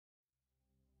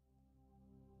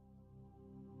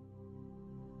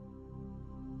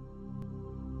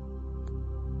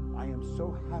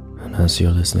And as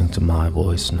you're listening to my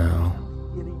voice now,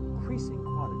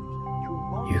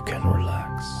 you can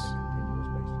relax.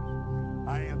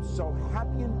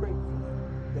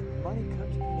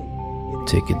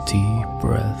 Take a deep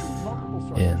breath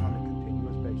in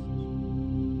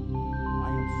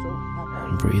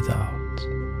and breathe out,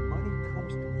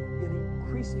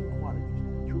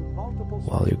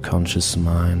 while your conscious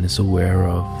mind is aware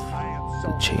of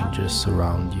the changes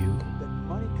around you.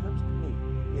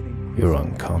 Your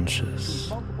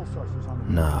unconscious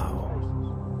now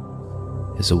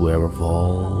is aware of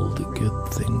all the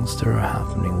good things that are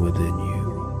happening within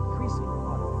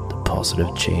you, the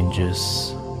positive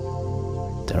changes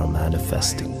that are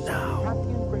manifesting now.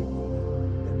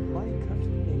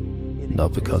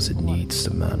 Not because it needs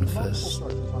to manifest,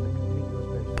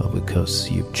 but because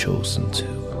you've chosen to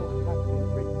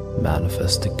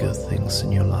manifest the good things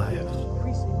in your life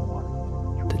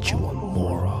that you want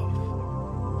more of.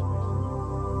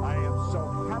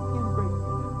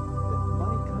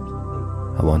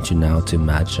 I want you now to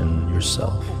imagine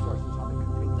yourself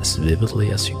as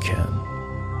vividly as you can,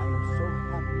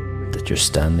 that you're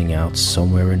standing out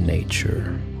somewhere in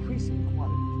nature,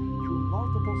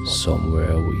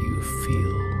 somewhere where you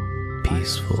feel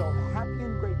peaceful,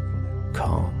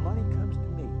 calm,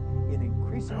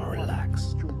 and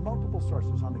relaxed.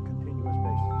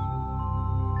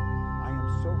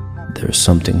 There's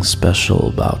something special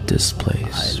about this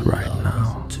place right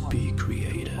now. To be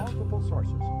creative.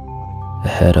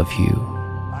 Ahead of you,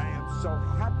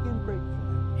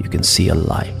 you can see a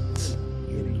light.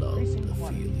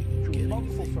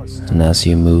 And as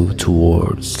you move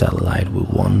towards that light with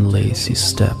one lazy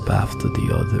step after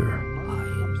the other,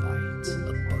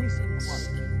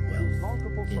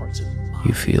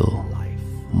 you feel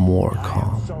more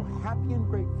calm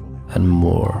and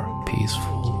more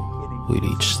peaceful with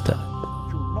each step.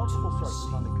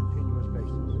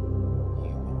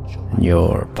 And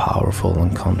your powerful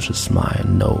unconscious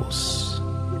mind knows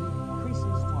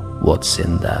what's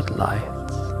in that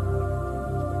light,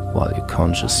 while your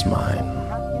conscious mind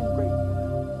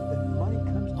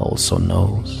also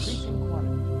knows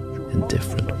in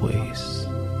different ways.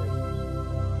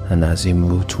 And as you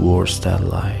move towards that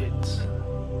light,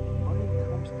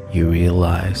 you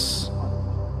realize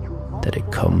that it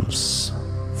comes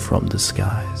from the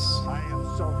skies,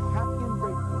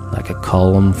 like a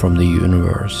column from the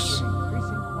universe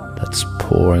that's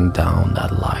pouring down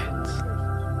that light.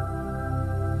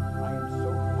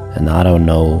 And I don't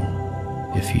know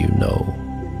if you know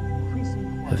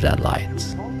if that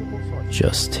light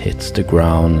just hits the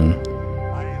ground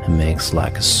and makes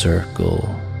like a circle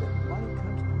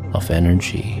of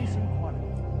energy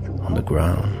on the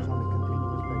ground,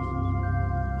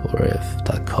 or if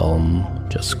that column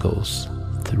just goes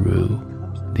through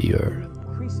the earth.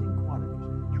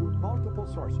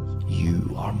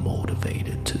 You are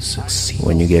motivated to succeed.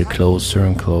 When you get closer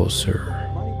and closer,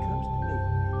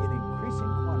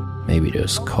 maybe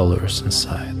there's colors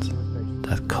inside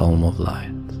that column of light.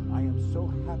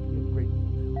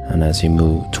 And as you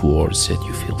move towards it,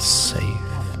 you feel safe.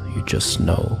 You just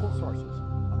know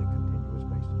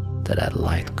that that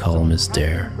light column is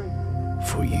there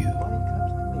for you.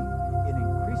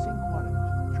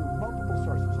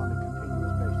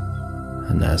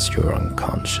 And as your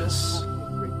unconscious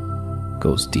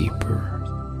goes deeper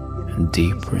and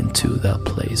deeper into that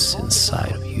place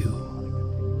inside of you,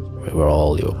 where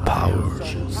all your power,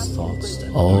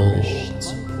 all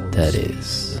that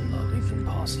is,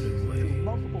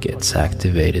 gets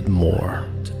activated more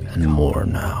and more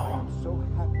now.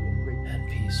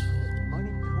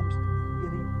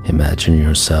 Imagine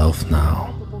yourself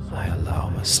now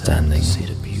standing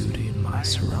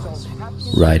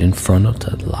right in front of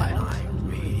that light.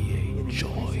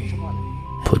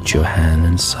 Put your hand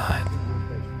inside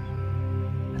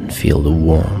and feel the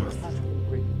warmth,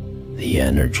 the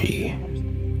energy,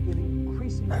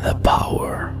 and the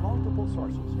power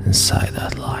inside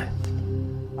that light.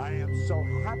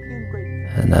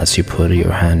 And as you put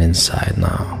your hand inside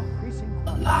now,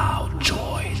 allow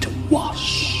joy to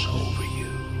wash over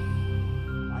you.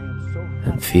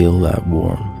 And feel that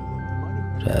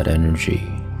warmth, that energy.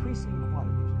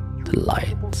 The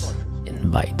light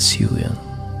invites you in.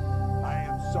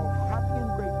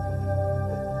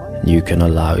 And you can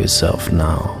allow yourself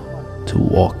now to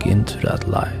walk into that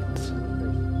light.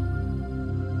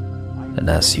 And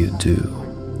as you do,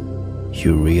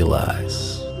 you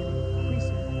realize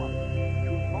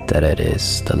that it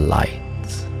is the light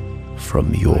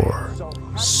from your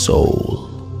soul.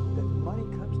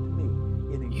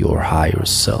 Your higher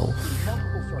self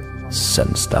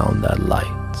sends down that light.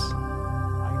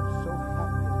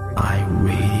 I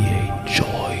radiate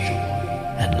joy.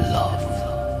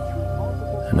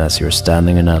 And as you're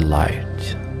standing in that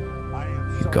light,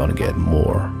 you're gonna get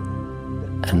more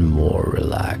and more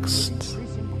relaxed.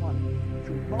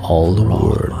 All the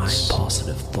words,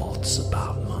 positive thoughts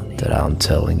about money that I'm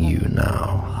telling you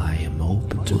now I am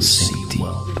open to will sink deep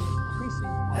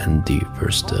and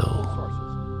deeper still.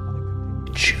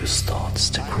 Choose thoughts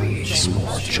to create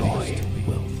more joy.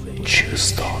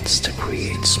 Choose thoughts to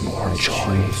create more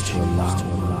joy.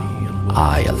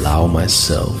 I allow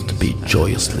myself to be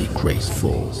joyously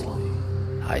grateful.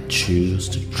 I choose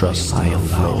to trust the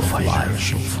flow of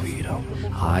financial life. freedom.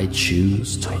 I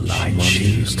choose to allow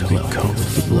money to be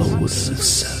comfortable with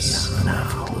success and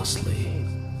effortlessly.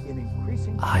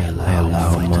 I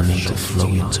allow money to flow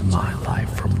into my life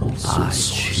from multiple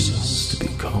sources to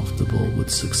be comfortable with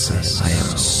success. I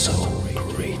am so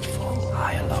grateful.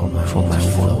 I allow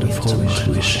my wonderful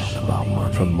intuition about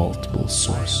money from multiple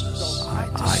sources.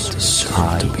 I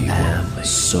deserve to be one.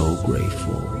 So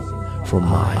grateful for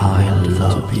my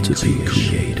love to be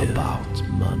creative about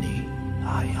money.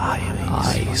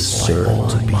 I serve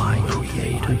to my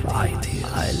creative ideas.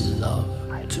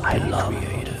 I love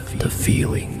the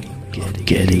feeling of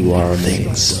getting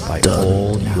things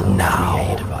done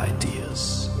now.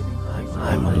 Ideas.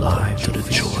 I'm alive to the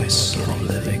joys of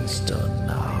living done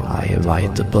now. I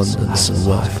invite abundance and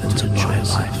wealth into my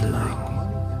life now.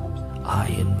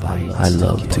 I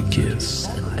love to give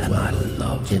and I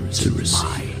love to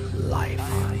receive.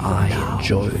 I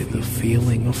enjoy the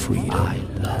feeling of freedom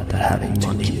that having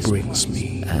money brings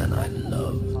me, and I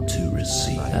love to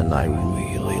receive. And I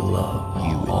really love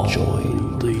you enjoy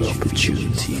the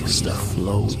opportunities that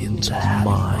flow into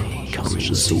my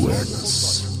conscious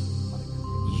awareness.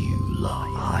 You love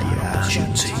higher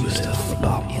opportunities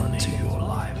about money into your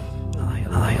life.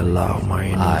 I allow my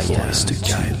inner voice to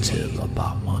guide you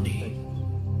about money.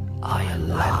 I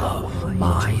allow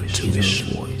my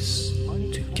intuition voice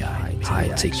to guide. I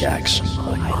take action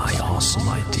on my awesome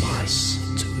ideas.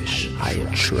 I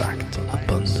attract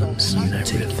abundance in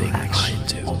everything I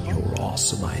do. On your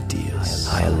awesome ideas,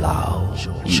 I allow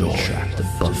joy to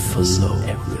flow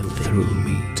through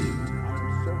me.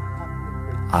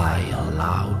 I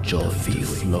allow joy to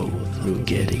flow through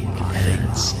getting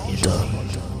things done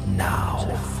now.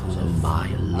 My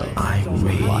love, I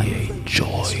radiate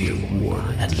joy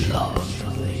and love.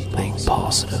 Think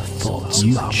positive thoughts.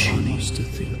 You choose to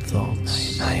think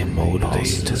thoughts. I am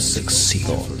motivated to succeed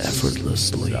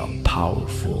effortlessly,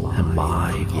 powerful, and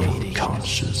my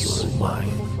conscious mind.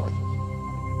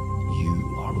 You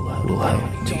will help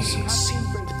me to succeed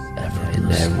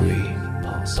in every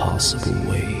possible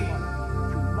way.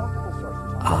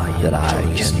 That I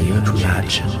can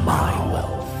imagine my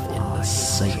wealth in the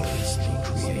safest,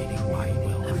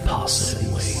 and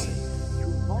positive way.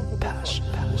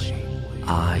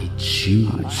 I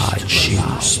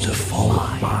choose to follow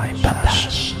my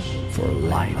passion for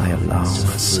life. I allow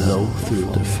myself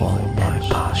to follow my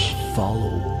passion.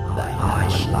 I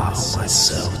allow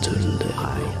myself to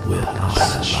live with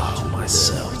passion.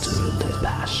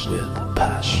 With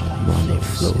passion. Money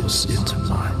flows into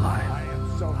my life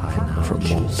from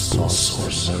multiple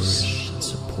sources.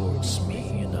 Supports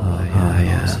me. I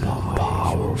am a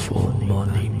powerful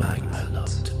money magnet.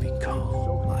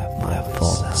 My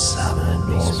thoughts have an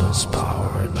enormous power,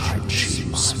 and I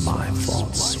choose my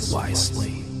thoughts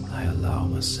wisely. I allow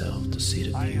myself to see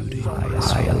the beauty.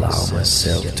 I allow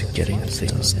myself to getting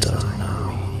things done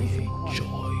now.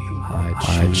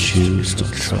 I choose to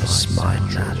trust my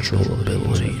natural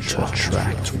ability to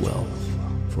attract wealth.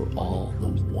 For all the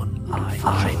one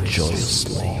I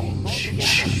joyously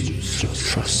choose to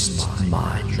trust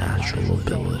my natural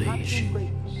ability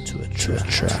to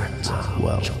attract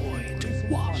wealth.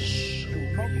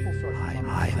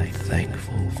 I am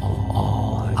thankful for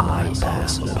all my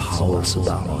positive powers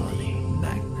about money.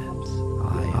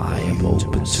 I am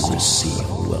open to receive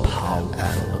wealth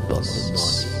and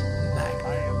abundance.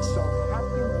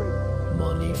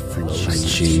 Money flows. I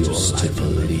choose to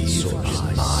believe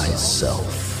in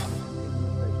myself.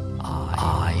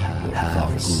 I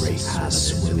have greatness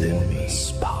within me.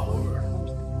 Power.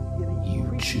 You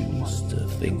choose to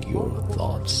think your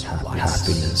thoughts have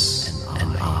happiness,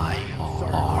 and I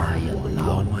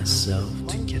allow myself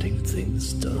to getting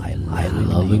things done. I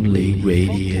lovingly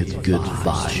radiate good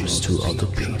vibes to other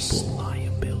people. I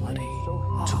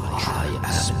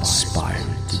am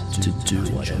inspired to do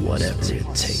whatever it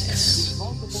takes.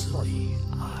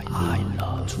 I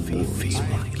love the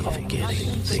feeling of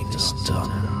getting things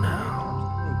done now.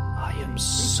 I am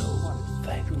so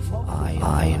thankful.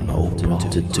 I am open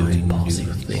to doing new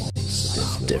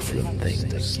things, different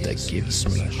things that gives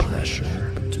me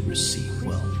pleasure to receive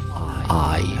wealth.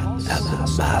 I am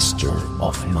the master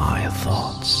of my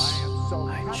thoughts.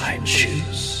 I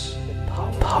choose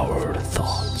powered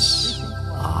thoughts.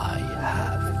 I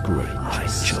have great I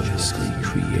joyously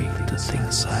create the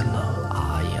things I love.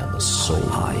 I am a soul.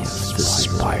 I am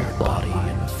inspired body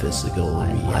and physical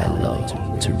reality. I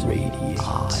love to radiate.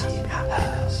 I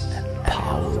have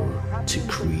power to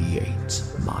create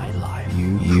my life.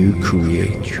 You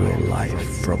create your life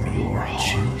from your heart.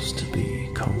 Choose to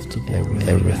be comfortable.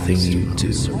 Everything you do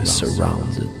is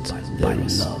surrounded by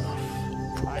love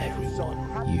for everyone.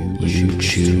 You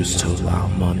choose to allow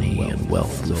money and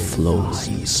wealth to flow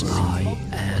easily.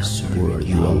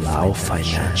 You allow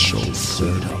financial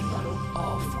freedom.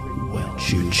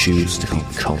 You choose to be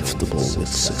comfortable with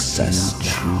success.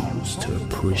 Choose to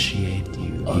appreciate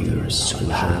others who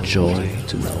have joy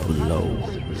to flow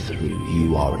through.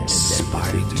 You are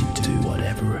inspired to do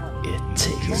whatever it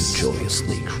takes. You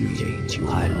joyously create your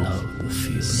I love the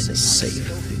feeling in a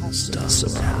safe,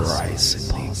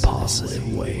 surprisingly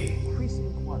positive way.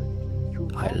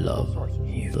 I love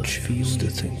the feeling to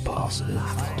think positive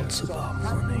thoughts about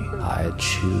money. I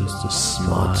choose to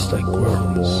smile more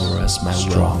and more as my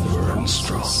stronger and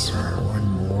stronger, more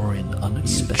and more in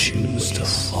unexpected ways. You choose to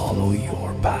follow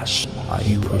your passion.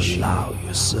 You allow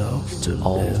yourself to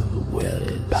live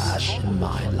with passion in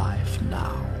my life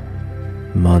now.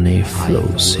 Money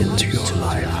flows into your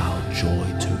life. Joy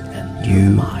to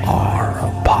you are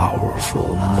a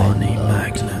powerful money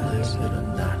magnet. In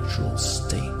a natural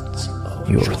state.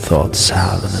 Your thoughts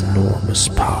have an enormous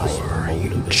power.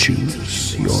 You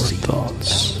choose your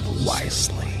thoughts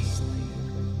wisely.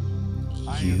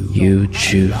 You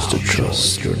choose to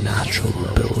trust your natural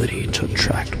ability to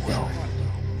attract wealth.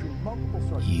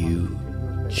 You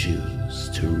choose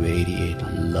to radiate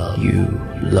love. You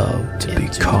love to be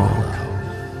calm.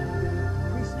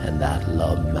 And that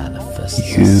love manifests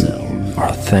itself. You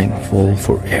are thankful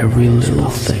for every little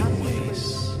thing.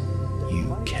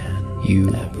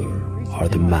 You are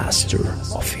the master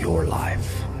of your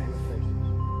life.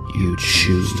 You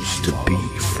choose to be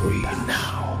free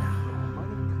now.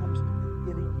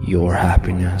 Your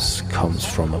happiness comes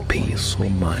from a peaceful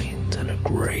mind and a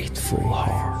grateful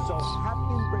heart.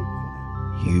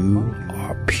 You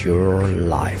are pure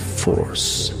life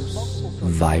force,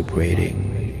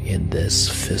 vibrating in this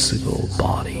physical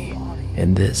body,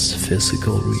 in this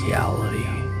physical reality.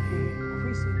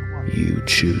 You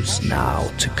choose now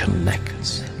to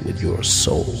connect with your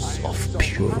soul of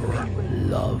pure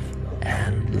love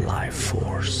and life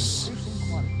force.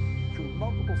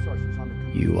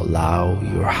 You allow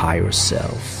your higher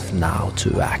self now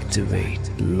to activate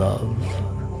love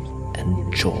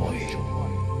and joy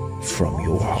from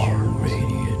your heart,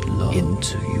 radiate love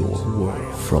into your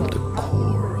world, from the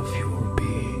core of your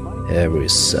being. Every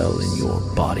cell in your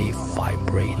body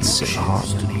vibrates in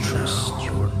harmony. Trust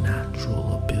your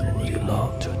natural ability. You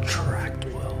love to attract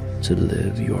wealth, to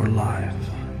live your life.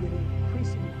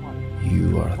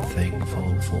 You are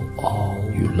thankful for all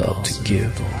you love to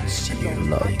give, you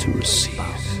love to receive.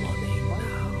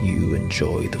 You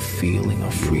enjoy the feeling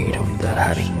of freedom that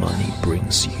having money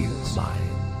brings you.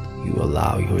 You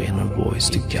allow your inner voice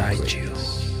to guide you.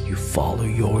 You follow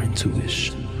your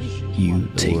intuition. You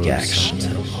take action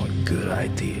on good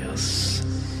ideas.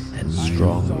 And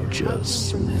you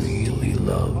just really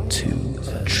love to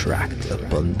attract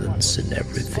abundance in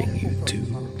everything you do.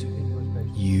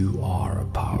 You are a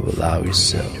power. You allow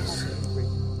yourself.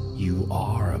 You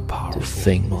are a power to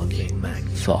think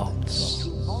thoughts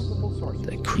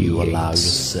that create. You allow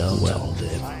yourself to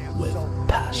live with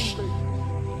passion.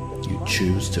 You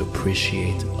choose to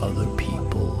appreciate other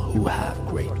people who have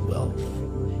great wealth.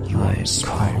 You are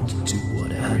inspired to do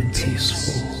whatever it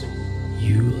takes.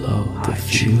 You love to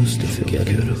choose to feel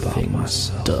good about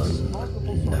myself. Done.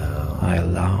 Now I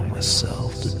allow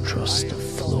myself to trust the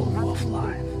flow of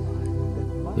life.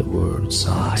 The words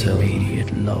I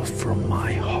radiate love from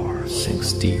my heart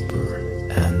sinks deeper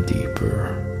and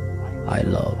deeper. I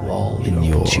love all the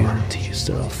opportunities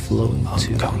that are flowing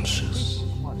to unconscious.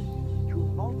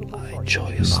 I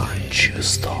joyously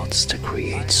choose thoughts to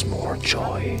create more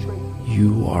joy.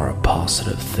 You are a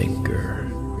positive thinker.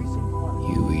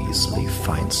 You easily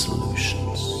find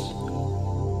solutions.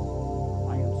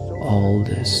 All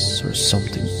this or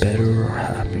something better are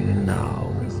happening now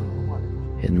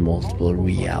in multiple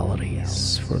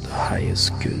realities for the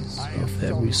highest good of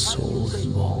every soul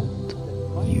involved.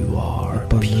 You are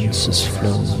abundance is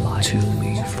flowing to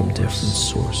me from different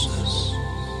sources.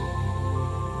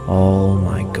 All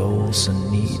my goals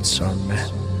and needs are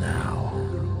met now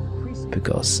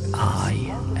because I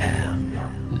am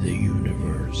the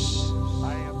universe,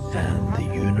 and the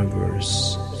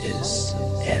universe is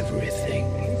everything.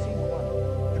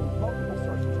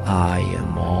 I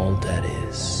am all that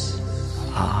is.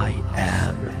 I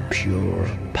am pure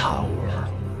power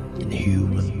in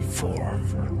human form,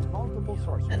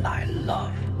 and I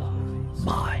love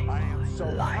my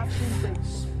life.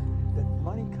 That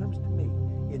money comes to me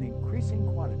in increasing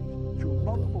quantities through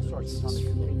multiple sources on a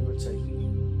continuous basis.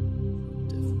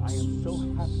 I am so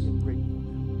happy and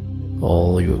grateful.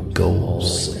 All your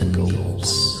goals and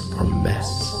needs are met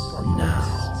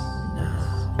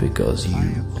now because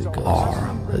you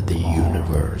are the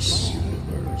universe,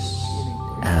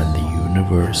 and the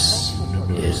universe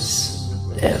is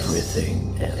everything.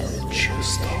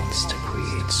 Choose thoughts to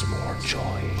create more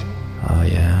joy. I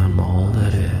am all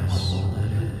that is.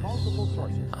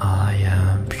 I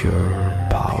am pure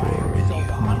power in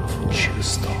human form.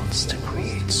 Choose thoughts to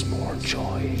create more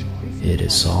joy. It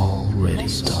is already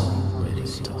done.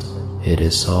 It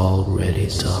is already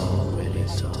done.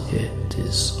 It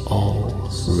is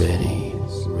already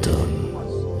done.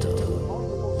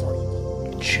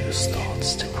 Choose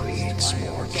thoughts to create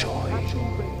more joy.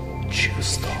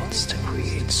 Choose thoughts to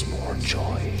create more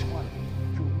joy.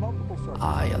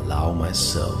 I allow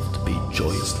myself to be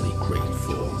joyously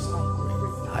grateful.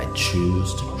 I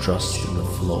choose to trust in the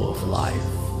flow of life.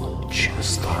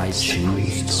 I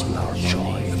choose to allow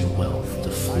joy and wealth to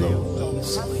flow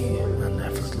easily and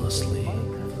effortlessly.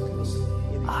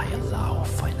 I allow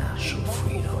financial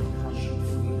freedom.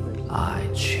 I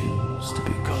choose to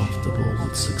be comfortable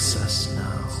with success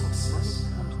now.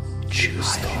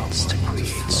 Choose thoughts to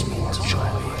create more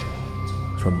joy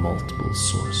from multiple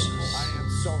sources.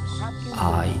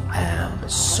 I am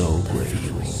so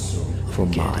grateful for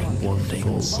my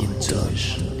wonderful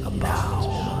intuition about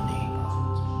money.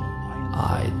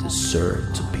 I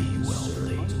deserve to be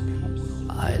wealthy.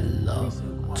 I love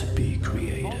to be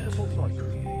creative.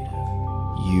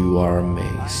 You are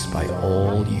amazed by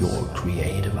all your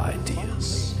creative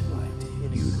ideas.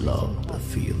 You love the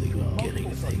feeling of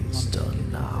getting things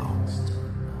done now.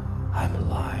 I'm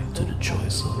alive to the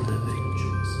choice of living.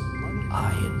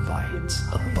 I invite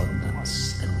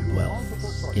abundance and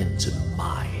wealth into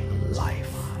my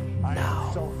life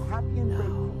now.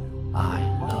 I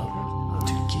love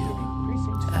to give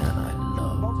and I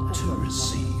love to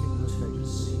receive.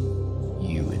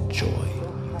 You enjoy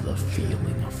the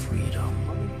feeling of freedom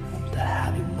that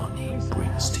having money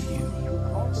brings to you.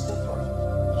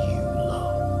 You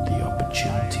love the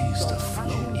opportunities that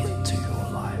flow into your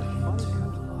life.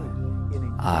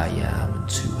 I am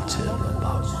intuitive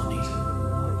about money.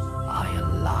 I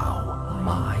allow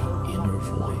my inner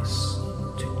voice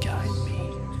to guide me.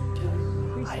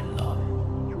 I love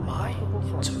my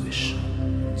intuition.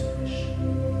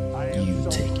 You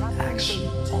take action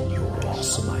on your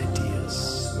awesome ideas.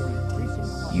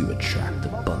 You attract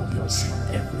abundance in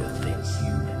everything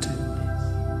you do.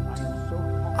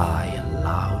 I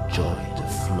allow joy to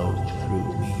flow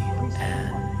through me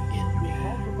and in me.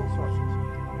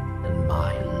 And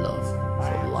my love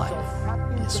for life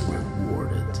is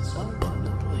rewarded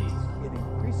abundantly.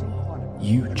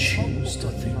 You choose to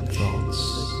think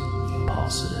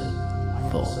positive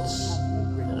thoughts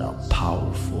that are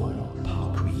powerful,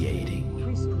 creating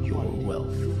your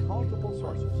wealth.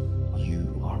 You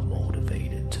are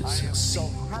motivated to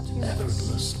succeed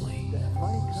effortlessly.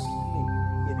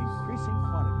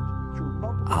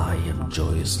 I am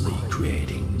joyously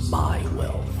creating my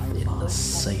wealth in a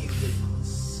safe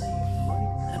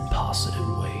and positive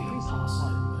way.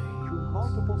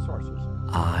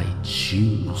 I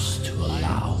choose to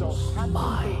allow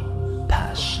my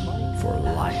passion for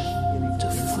life to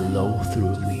flow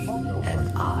through me,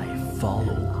 and I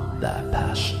follow that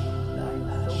passion.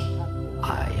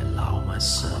 I allow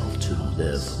myself to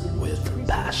live with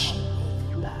passion.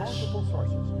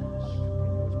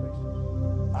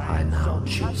 I now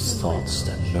choose thoughts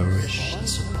that nourish and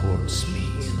supports me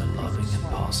in a loving and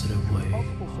positive way.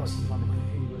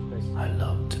 I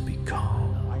love to be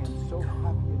calm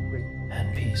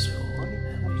and peaceful.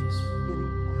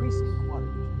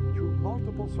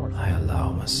 I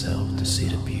allow myself to see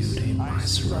the beauty in my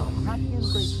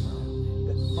surroundings,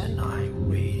 and I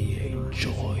radiate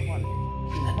joy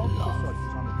and love.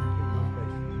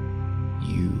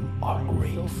 You are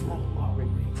grateful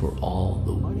for all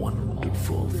the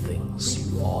wonderful things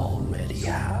you already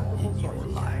have in your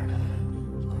life.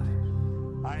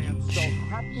 You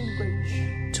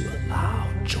choose to allow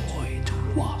joy to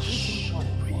wash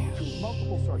over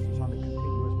you.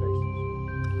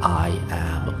 I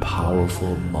am a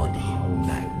powerful money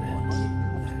magnet.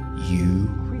 You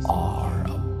are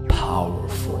a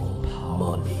powerful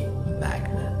money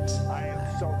magnet.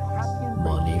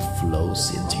 Money flows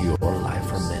into your life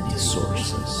from many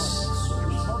sources.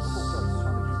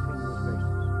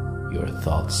 Your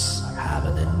thoughts have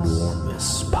an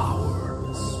enormous power.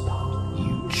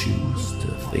 You choose to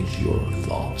think your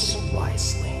thoughts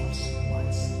wisely.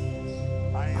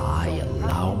 I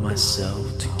allow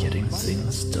myself to getting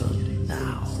things done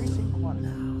now.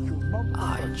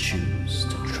 I choose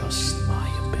to trust my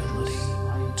ability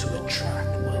to attract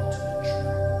wealth,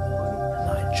 and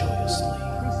I joyously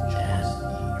and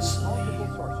easily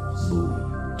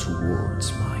move towards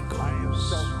my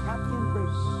goals.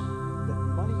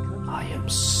 I am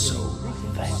so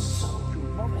thankful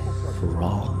for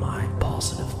all my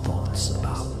positive thoughts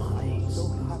about money.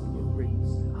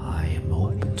 I am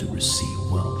open to receive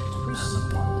wealth and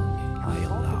abundance.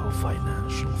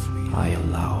 I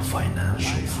allow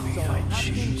financial freedom. I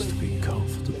choose to be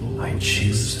comfortable. I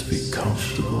choose to be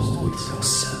comfortable with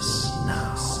success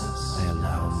now. I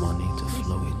allow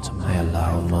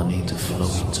money to flow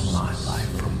into my life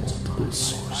from multiple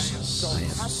sources.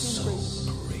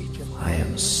 I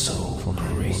am so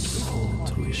grateful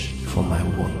for my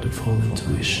wonderful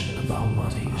intuition about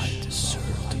money.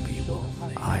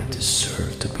 I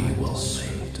deserve to be wealthy.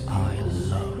 I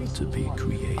love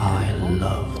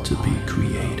to be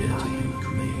creative.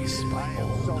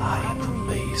 I am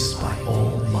amazed by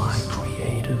all my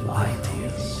creative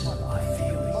ideas.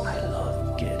 I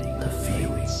love getting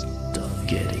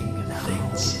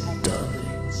things done.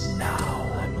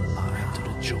 Now I'm alive to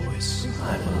the choice.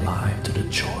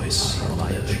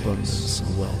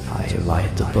 I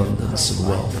invite abundance and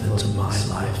wealth into my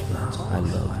life now. I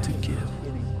love to give,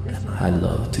 and I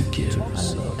love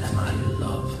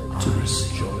to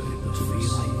receive.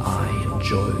 I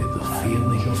enjoy the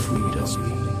feeling of freedom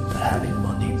that having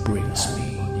money brings me,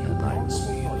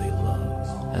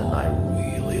 and I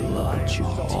really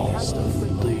love all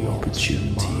the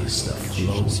opportunities that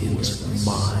flow into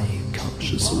my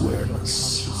conscious awareness.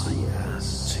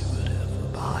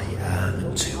 I am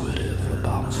intuitive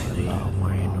about money.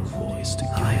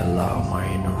 I allow my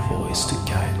inner voice to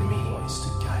guide me.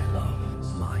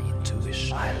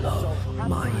 I love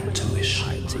my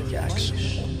intuition.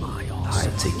 I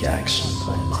take action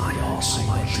on my awesome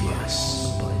ideas.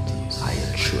 I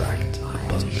attract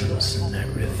abundance in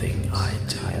everything I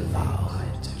do.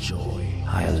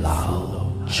 I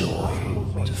allow joy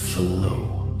to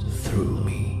flow through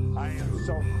me. I am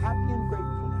so happy and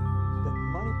grateful now that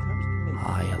money comes to me. I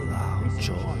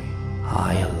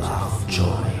allow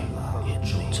joy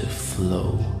to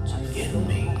flow in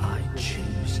me. I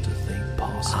choose to think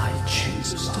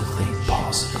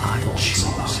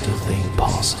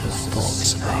positive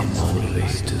thoughts. I am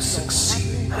motivated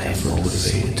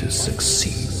to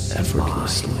succeed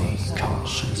effortlessly.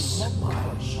 Conscious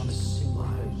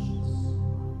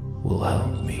will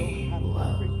help me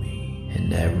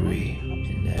in every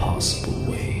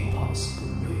possible way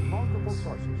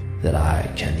that I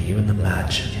can even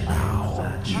imagine.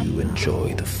 Now you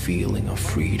enjoy the feeling of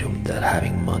freedom that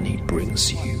having money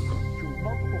brings you.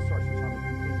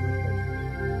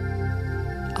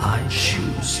 I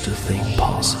choose to think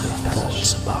positive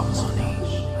thoughts about money.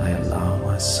 I allow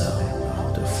myself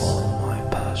to follow my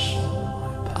passion.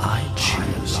 I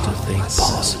choose to think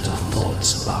positive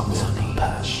thoughts about money.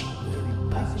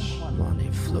 Money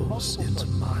flows into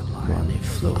my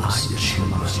life. I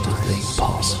choose to think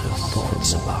positive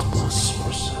thoughts about my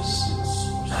sources.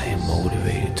 I am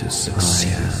motivated to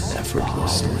succeed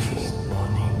effortlessly.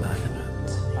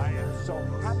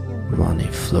 Money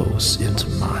flows into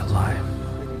my life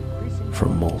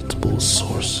from multiple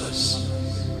sources.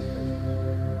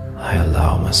 I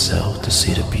allow myself to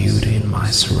see the beauty in my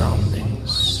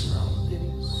surroundings,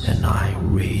 and I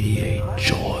radiate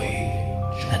joy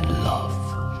and love.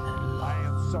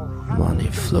 Money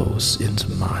flows into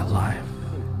my life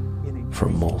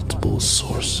from multiple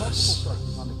sources.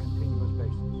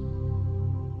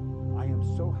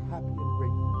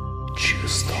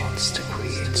 Choose thoughts to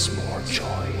create more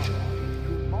joy.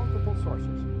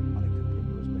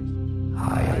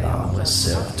 I allow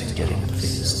myself to getting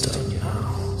things done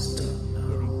now.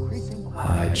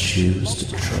 I choose to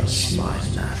trust my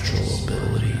natural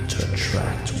ability to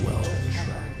attract wealth.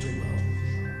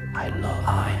 I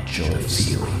enjoy the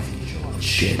feeling of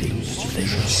getting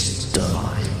things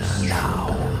done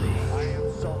now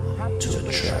to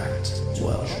attract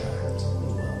wealth.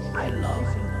 I love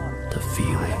the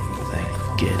feeling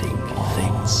of getting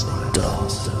things done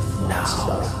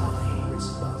now.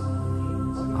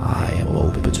 I am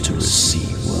open to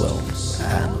receive wealth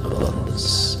and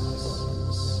abundance.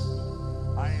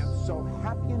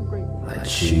 I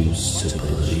choose to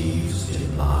believe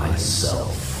in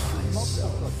myself.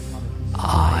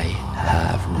 I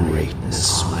have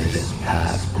greatness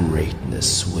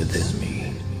within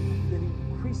me.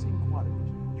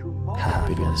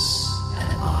 Happiness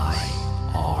and I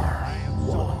are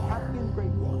one.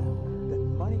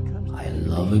 I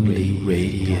love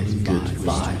radiate good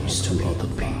vibes to other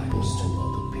people.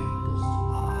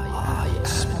 I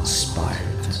am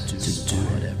inspired to do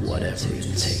whatever it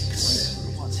takes.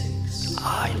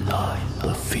 I love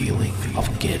the feeling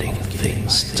of getting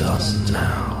things done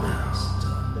now.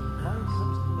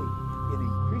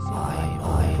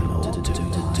 I'm open to do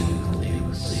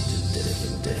things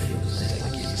that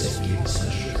give me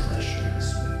pleasure.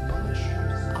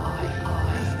 I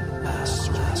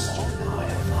master my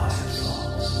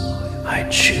thoughts. I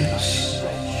choose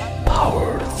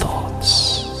powered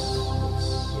thoughts.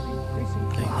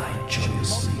 I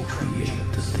joyously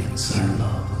create the things I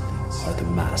love. Are the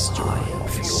master of your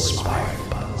inspired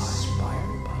by life.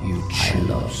 You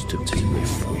choose to be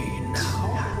free now.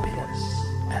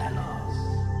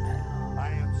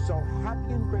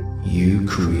 You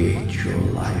create your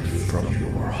life from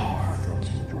your heart.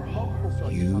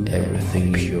 You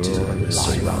everything pure is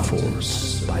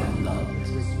reinforced by love.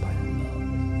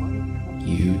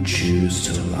 You choose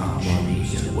to allow money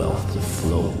and wealth to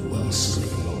flow easily.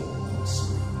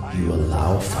 You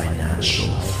allow financial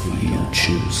freedom. You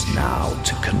choose now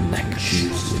to connect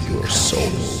with your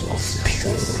soul of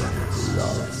pure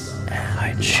love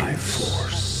and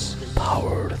force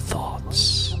powered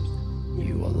thoughts.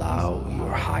 You allow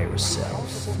your higher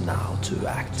self now to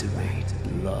activate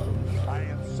love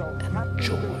and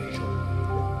joy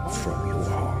from your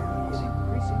heart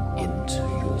into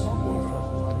your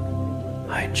world.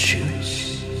 I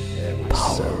choose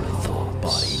powered thought.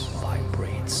 Body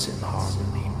vibrates in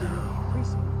harmony now.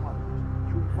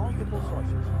 You love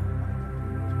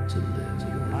to live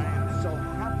your life.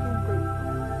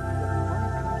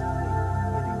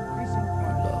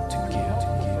 You love to give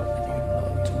and you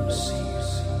love to receive.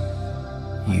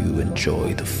 You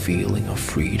enjoy the feeling of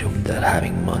freedom that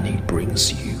having money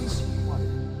brings you.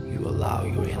 You allow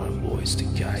your inner voice to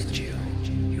guide you.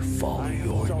 You follow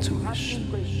your intuition.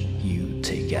 You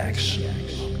take action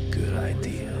on good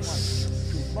ideas.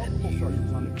 And you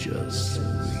just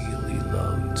really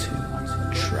love to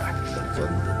attract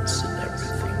abundance in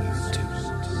everything you do.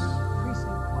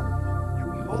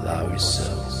 You allow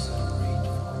yourself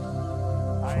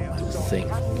to think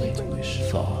intuition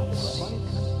thoughts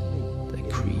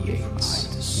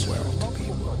creates wealth to be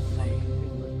wealthy.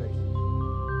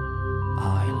 I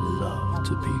love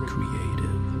to be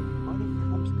creative.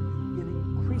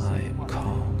 I am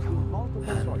calm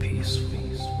and peaceful.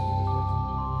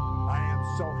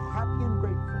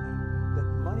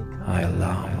 I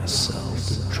allow myself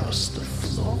to trust the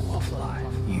flow of life.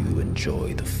 You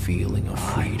enjoy the feeling of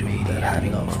freedom that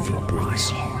having money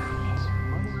brings you.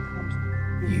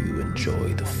 You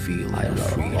enjoy the feeling of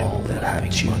freedom that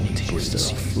having money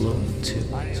brings you flow to.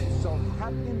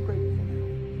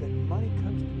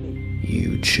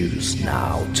 You choose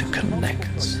now to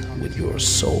connect with your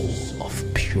soul of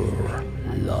pure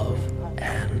love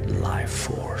and life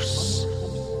force.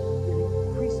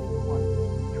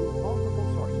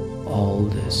 All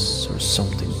this or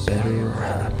something better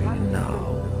happening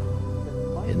now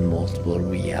in multiple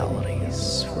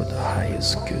realities for the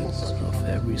highest good of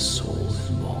every soul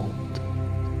involved.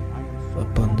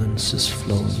 Abundance is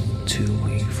flowing to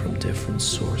me from different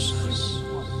sources.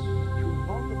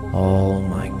 All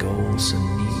my goals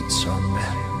and needs are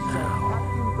met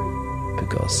now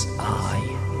because I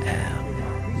am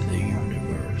the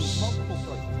universe,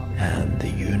 and the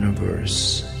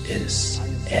universe is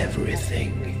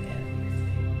everything.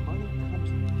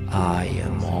 I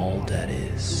am all that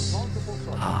is.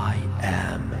 I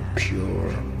am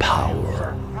pure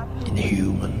power in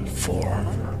human form,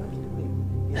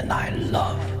 and I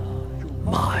love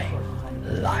my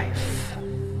life.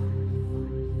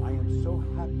 I am so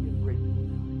happy and grateful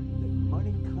now that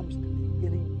money comes to me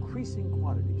in increasing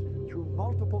quantities through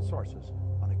multiple sources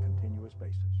on a continuous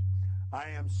basis. I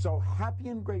am so happy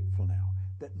and grateful now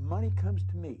that money comes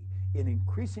to me in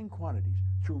increasing quantities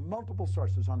through multiple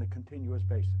sources on a continuous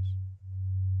basis.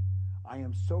 I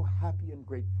am so happy and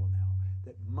grateful now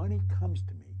that money comes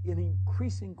to me in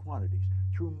increasing quantities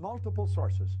through multiple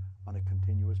sources on a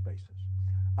continuous basis.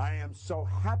 I am so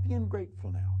happy and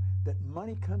grateful now that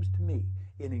money comes to me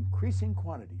in increasing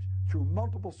quantities through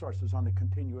multiple sources on a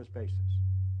continuous basis.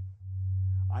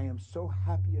 I am so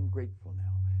happy and grateful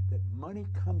now that money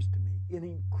comes to me in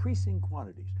increasing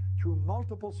quantities through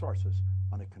multiple sources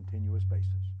on a continuous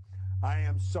basis. I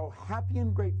am so happy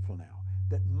and grateful now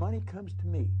that money comes to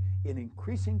me in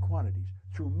increasing quantities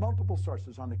through multiple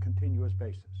sources on a continuous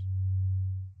basis.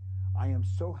 I am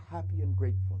so happy and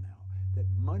grateful now that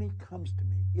money comes to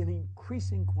me in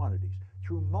increasing quantities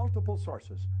through multiple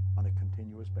sources on a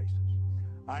continuous basis.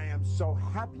 I am so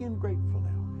happy and grateful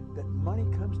now that money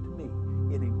comes to me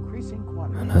in increasing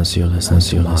quantities. And as you're listening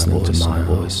to my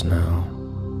voice now,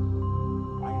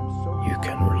 you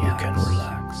can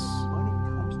relax. Money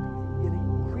comes to me in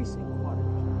increasing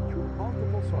quantities through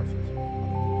multiple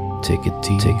sources. Take a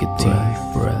deep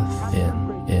breath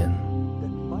in,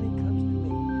 That money comes to me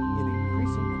in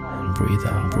increasing quantities.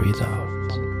 and breathe out. On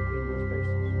a continuous basis.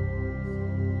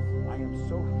 I am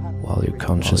so happy. While your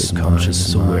conscious mind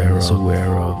is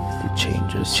aware of the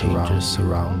changes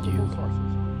around you,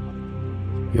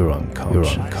 your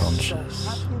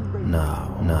unconscious now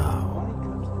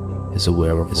is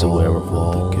aware of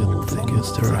all the good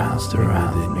things that are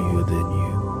happening within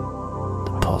you,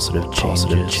 the positive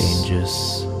changes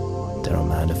that are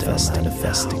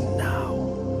manifesting now.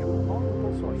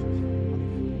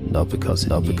 Not because it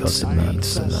needs to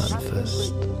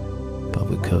manifest, but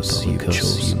because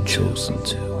you've chosen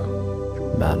to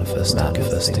manifesting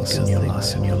in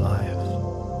your life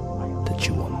that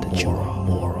you want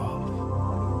more of.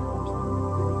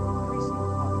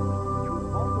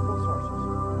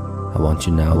 I want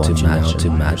you now to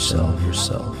imagine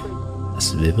yourself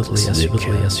as vividly as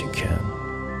you can.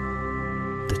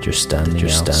 That you're standing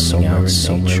out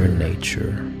somewhere in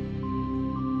nature.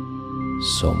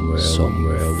 Somewhere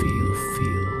where you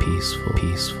feel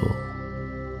peaceful,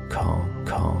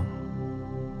 calm,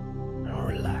 and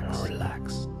relaxed.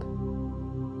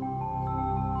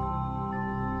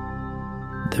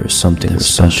 There's something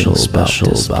special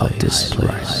about this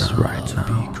place right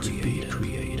now.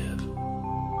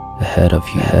 Ahead of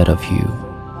you,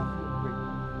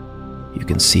 you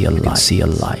can see a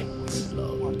light.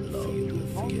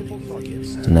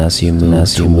 And as you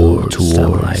move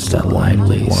towards that light,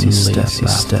 one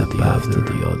step after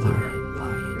the other,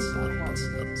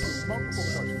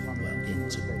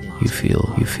 you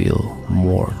feel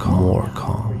more calm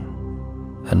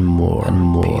and more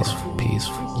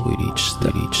peaceful with each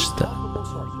step.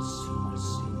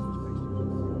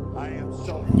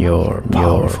 And your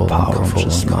powerful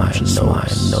conscious mind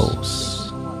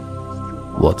knows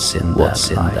what's in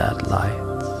that light,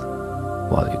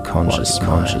 while your conscious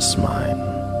mind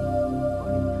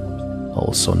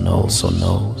also knows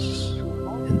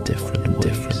in different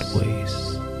ways.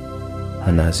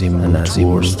 And as you move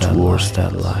towards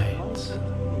that light,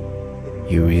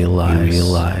 you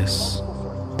realize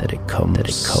that it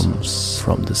comes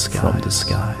from the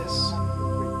skies,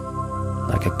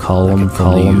 like a column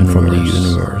from the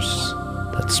universe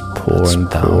that's pouring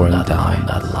down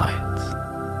that light.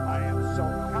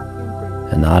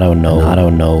 And I don't know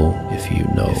if you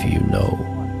know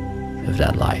if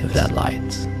that light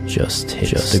just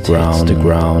hits the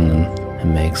ground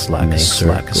and makes like a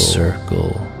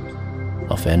circle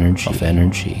of energy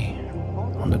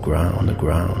on the ground,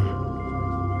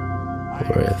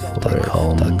 or if that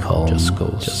column just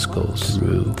goes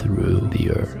through the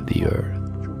earth.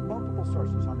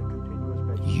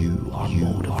 You are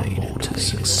motivated to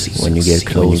succeed. When you get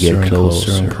closer and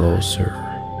closer,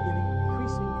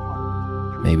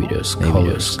 maybe there's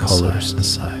colors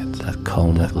inside that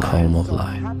column of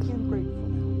light.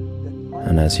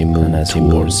 And as you move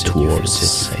towards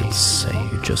its face,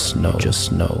 you just know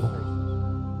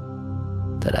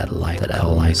that light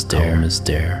column is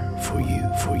there for you.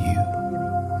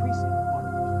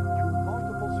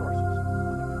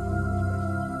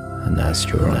 And as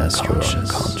your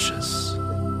unconscious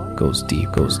goes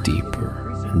deeper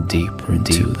and deeper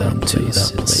into that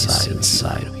place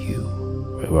inside of you,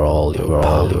 where all your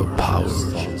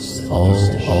powers, all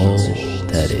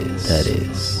that is,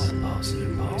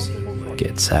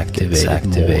 gets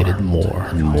activated more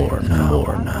and more now.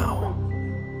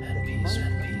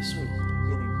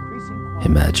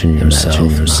 Imagine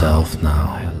yourself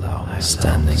now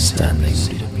standing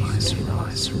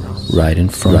right in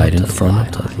front of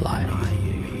that light.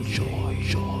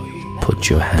 Put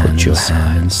your hand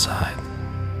inside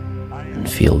and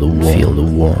feel the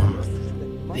warmth,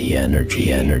 the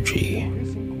energy, and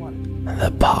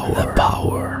the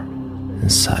power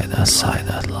inside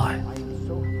that light.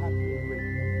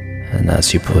 And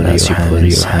as you put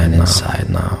your hand inside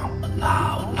now,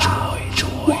 allow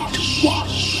joy to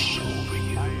wash over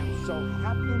you,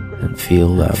 and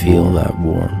feel that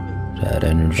warmth, that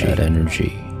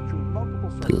energy.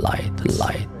 The light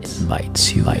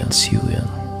invites you in.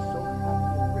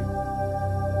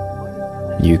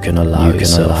 You can allow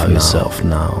yourself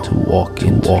now to walk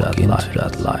into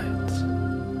that light.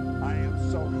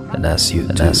 And as you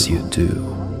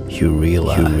do, you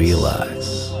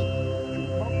realize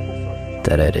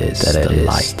that it is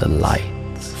the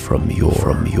light from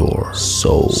your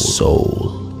soul,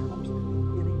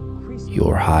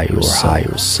 your higher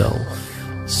self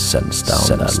sends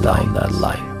down that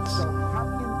light.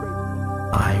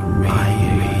 I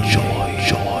radiate joy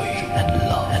and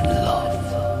love.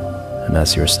 And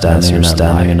as you're standing in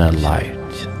that light,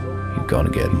 you're gonna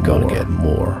get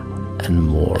more and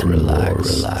more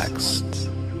relaxed.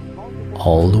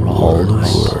 All the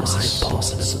words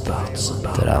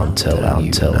that I'm telling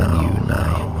you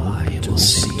now will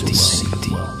sink deep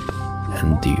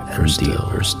and deeper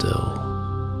still.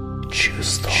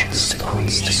 Choose thoughts to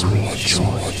create more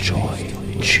joy.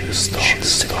 Choose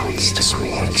thoughts to create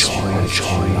more joy.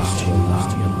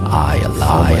 I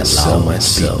allow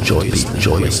myself to be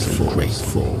joyful and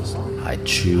grateful. I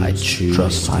choose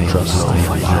trust my life.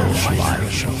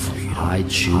 I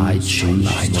choose to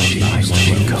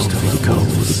go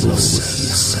with the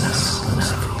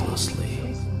effortlessly.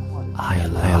 I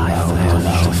allow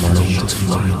money to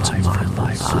flow into my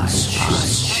life. I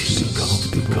choose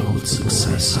to go with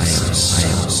success. I am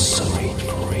so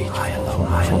grateful. I allow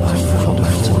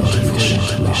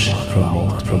from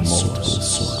multiple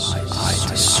sources. I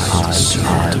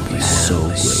deserve to be so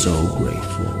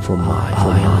grateful for my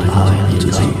ability to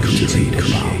be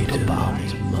creative about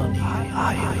money. I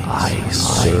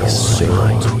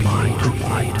deserve to be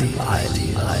creative.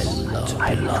 I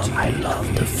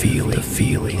love the feeling of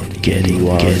getting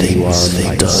things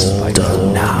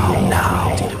done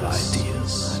now.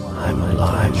 I'm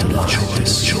alive to the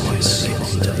choice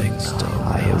of living.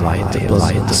 I invite the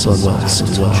abundance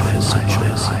into my life.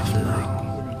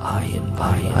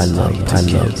 I love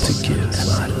to give, and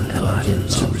I love to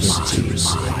receive.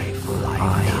 I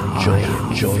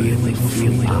enjoy the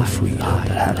feeling of freedom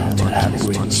that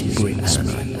brings me,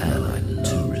 and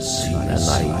to receive.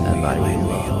 And I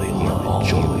really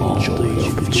enjoy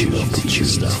the opportunity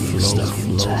that flows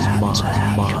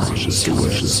my conscious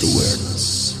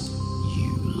awareness.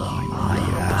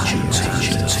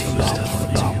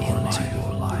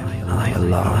 I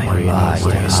allow my eyes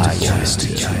to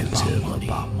care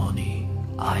about money.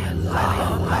 I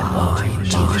allow my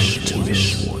mind to wish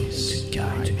voice to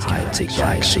guide. I take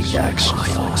action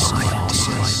on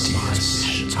ideas.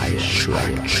 I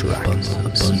attract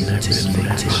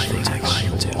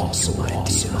everything to awesome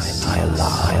ideas. I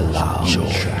allow joy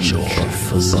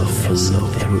for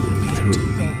everything.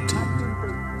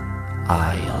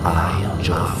 I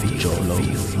enjoy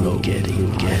flow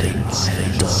getting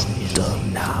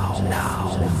done now.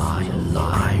 I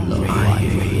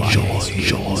radiate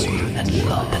joy and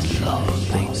love.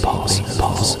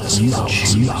 Pause. You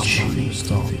choose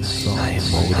thoughts. I am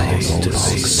motivated to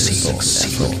succeed.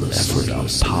 Effort,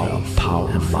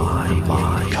 power, mind,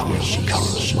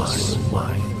 conscious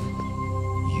mind.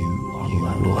 You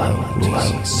will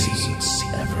help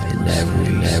succeed in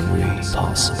every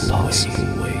possible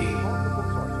way.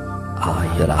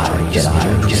 That I can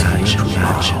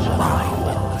imagine my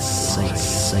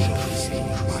safe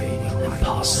and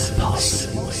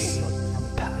positive way.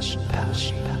 Passion.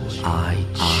 I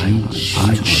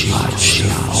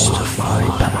choose to find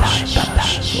passion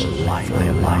for life. I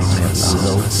am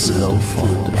slow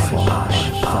fall. I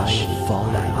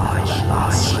allow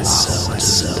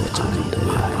myself to live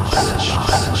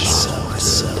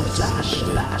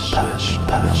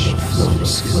passion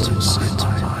flows into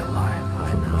my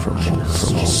life from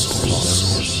all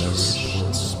sources.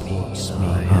 I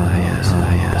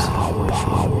am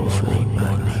powerful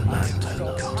magnet.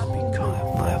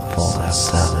 I fall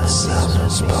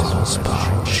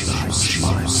power. Choose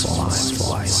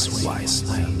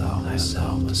wisely.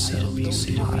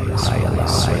 I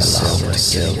allow myself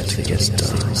to get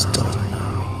done.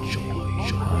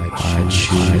 I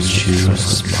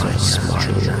choose my smart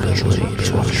ability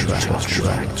to attract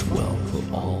wealth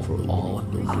for all.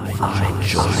 I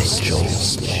enjoy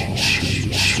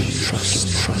trust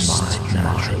my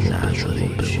natural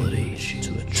ability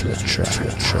to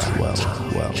attract wealth.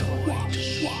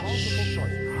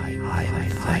 I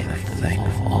thank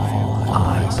all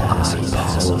my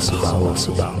powers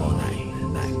about money.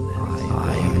 I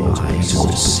am motivated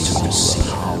to see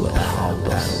how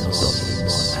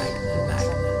abundance.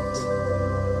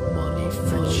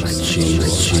 I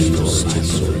choose to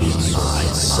believe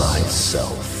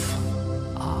myself.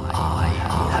 I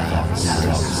have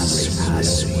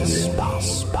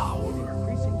power.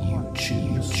 You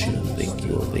choose to think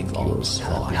your thoughts,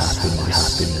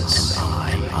 happiness,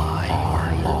 and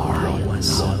I are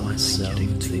myself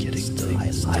getting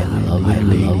things. I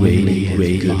lovingly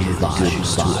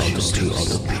vibes to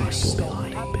other people.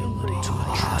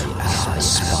 I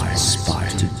aspire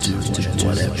to do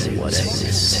whatever it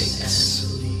takes.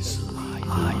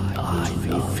 I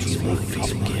feel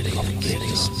getting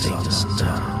things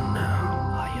done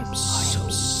now. I am so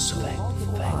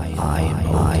thankful.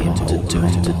 I am to do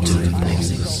things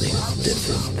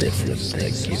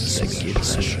that gives me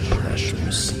pleasure to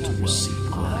receive.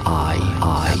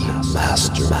 I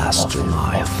master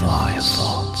my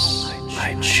thoughts.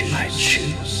 I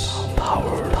choose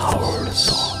powered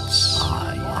thoughts. I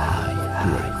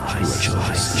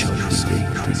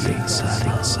create things I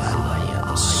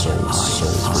am so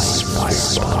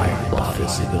inspired by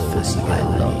physical. I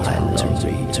love to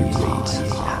read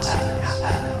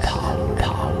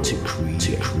power to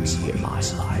create my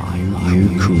life. You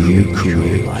create your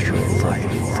life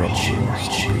from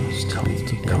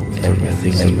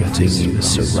everything you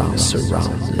surround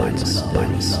by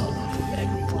love.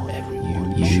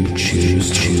 You choose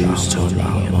to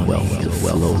allow wealth to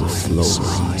flow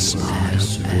as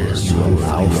you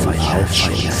allow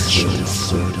financial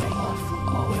freedom.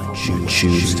 You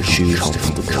choose to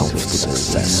comfortable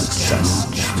success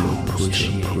to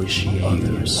appreciate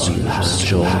others, to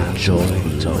have joy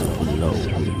to overload.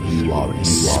 You are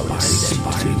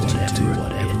inspired to do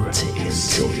whatever it is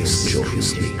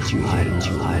joyously.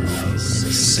 I feel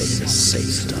safe,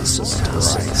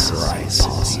 surprise,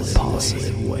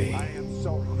 positive way.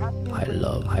 I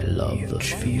love the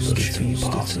feel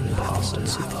positive thoughts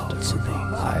to me. I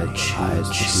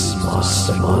choose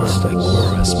more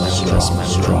as my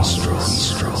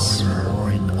strong,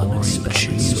 more in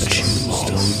unexpected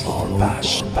ways. All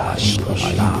passion,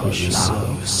 allow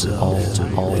yourself all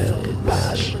the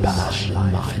passion in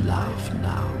my life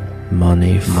now.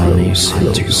 Money flows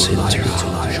into life.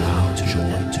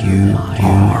 You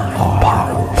are a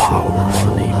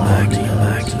powerful magnet.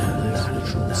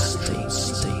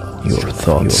 Your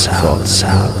thoughts have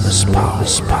this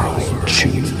power.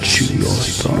 Choose your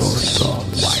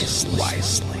thoughts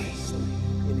wisely.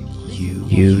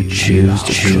 You choose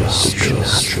to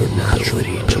trust your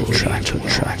naturally to attract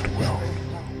wealth.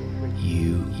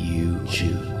 You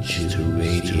choose to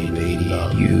radiate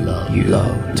love. You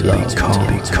love to be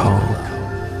calm.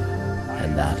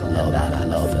 And that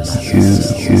love is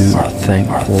you are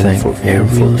thankful for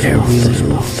every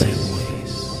little thing.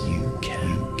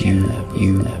 You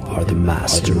are the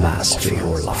master of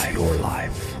your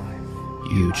life.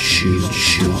 You choose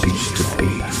to be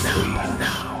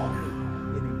now.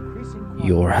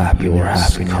 Your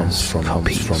happiness comes from a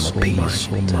peaceful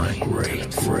mind,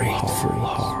 grateful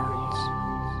heart.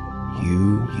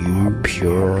 You are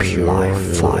pure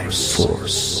life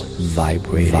force,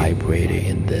 vibrating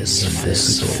in this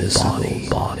physical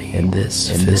body, in this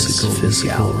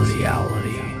physical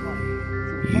reality.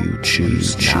 You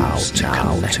choose now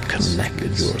to connect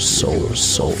with your soul,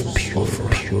 pure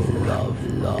love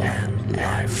and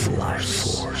life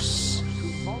force.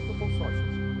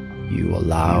 You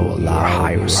allow your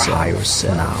higher self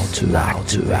now to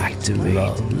activate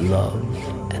love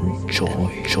and joy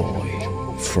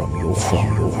from your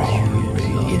heart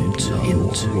into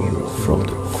your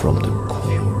from the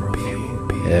core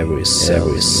being. Every cell,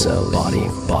 body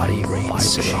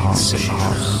vibrates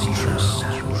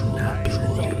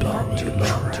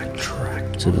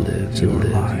to live your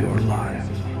life.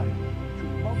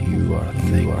 You are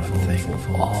thankful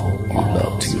for all you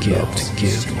love to give, you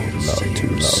love to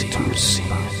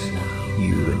receive.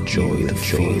 You enjoy the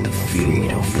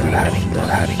feeling of that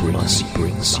brings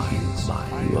you.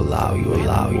 You allow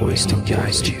your voice to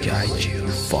guide you.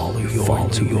 Follow your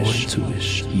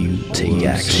intuition. You take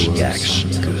action,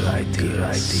 good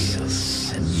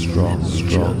ideas. And strong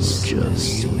just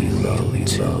you love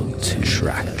to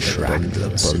track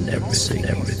upon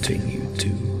everything you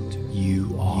do.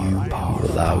 You are power.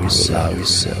 Allow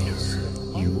yourself.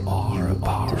 You are a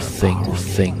power. Think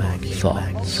thoughts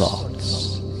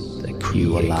that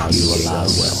you allow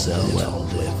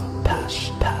yourself with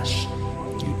passion.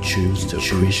 You choose to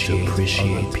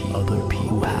appreciate other people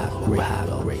who have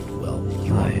great wealth.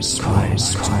 You are calm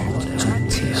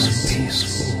and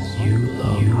peaceful. You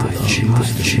love I choose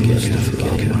to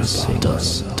forget what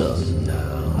done.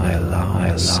 I allow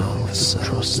myself to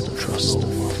trust the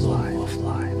flow of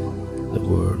life. The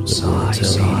words I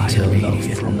tell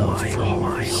me from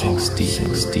my sinks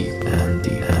deep and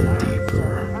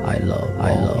deeper. I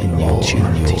love in your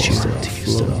choose to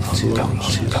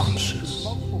conscious.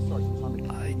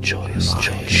 I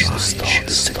choose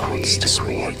thoughts to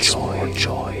create joy.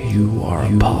 You are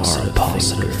a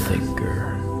positive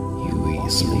thinker. You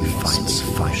easily find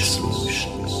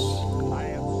solutions.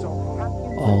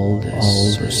 All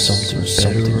this or something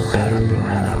better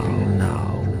happening now.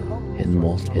 In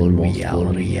multiple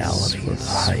realities for the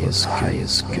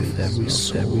highest good of every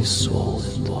soul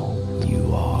involved.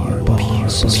 You are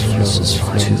pieces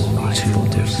from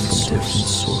different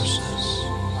sources.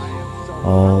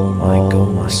 All my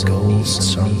goals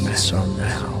are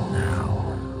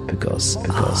now because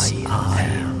I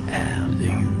am the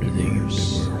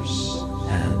universe.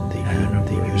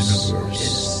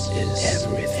 is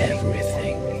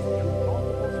everything.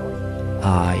 I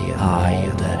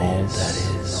am that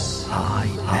is. I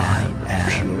am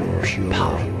pure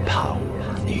power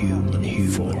in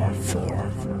human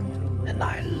form, and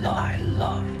I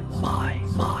love my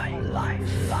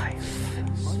life.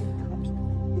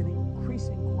 In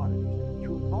increasing quantities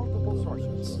through multiple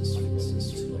sources.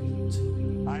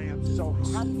 I am so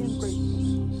happy and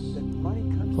grateful that money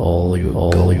comes. All your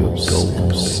goals are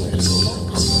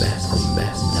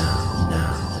met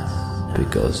now,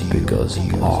 because you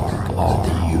are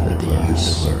the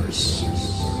universe,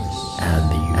 and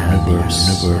the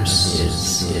universe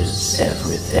is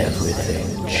everything.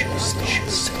 Just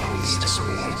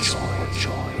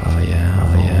I am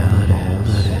all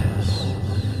that is.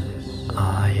 I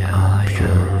am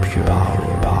pure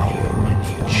power.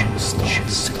 Just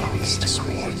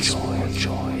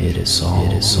it is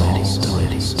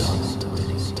already done.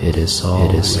 It is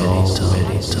already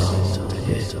done.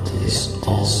 It is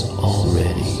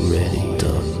already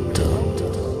done.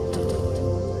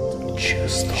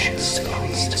 Choose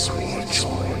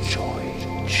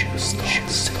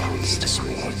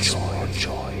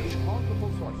joy.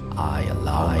 I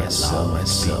allow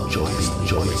myself to be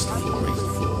joyful,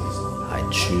 grateful. I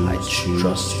choose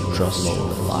trust in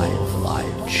life.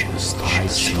 Choose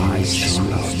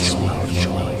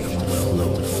joy flow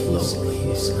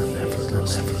and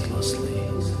effortlessly.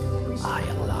 I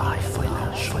allow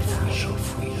financial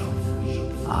freedom.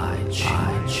 I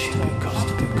choose to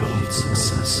become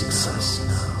success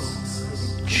now.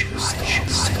 Choose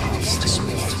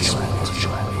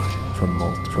joy from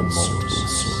multiple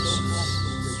sources.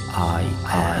 I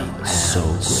am so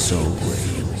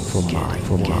grateful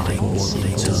for getting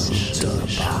done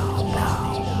now.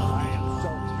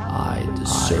 I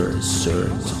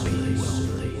deserve to be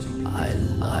wealthy. I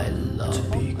love to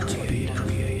be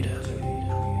creative.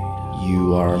 You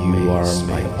are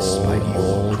my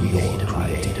all creative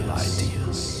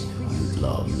ideas. You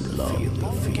love the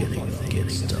feeling of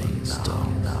getting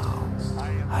done now.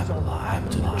 I'm alive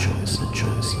to enjoy the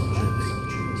joys of living.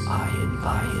 I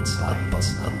invite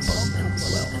abundance and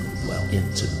wealth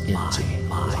into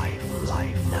my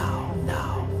life now.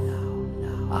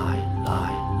 I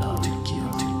love to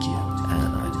give,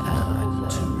 and I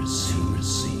love to receive.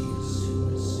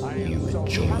 You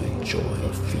enjoy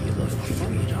the feel of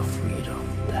freedom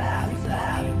that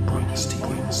brings to you.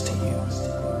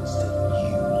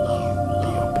 You love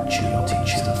the opportunity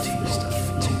to feel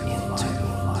into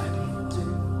your life.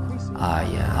 I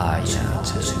am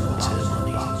to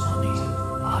money.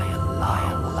 I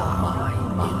allow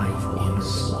my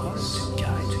voice to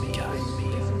guide me.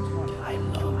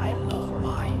 I love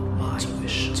my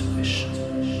intuition.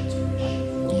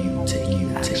 You take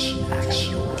action,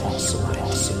 awesome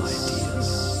ideas.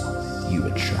 You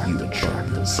attract the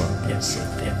abundance of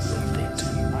everything to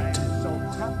you.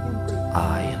 I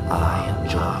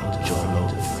enjoy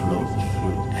to flow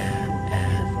through and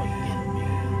in me.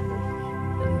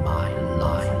 And my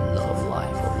life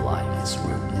is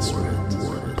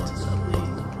rewarded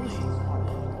abundantly.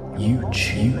 You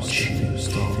choose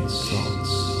thoughts,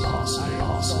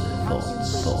 positive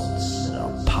thoughts that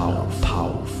are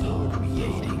powerful,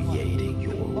 creating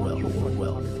your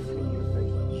wealth.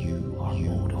 You are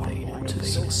motivated to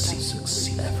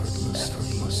succeed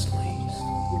effortlessly.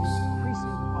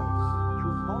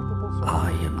 I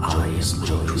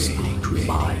enjoy creating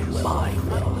my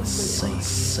wealth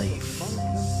safe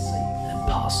and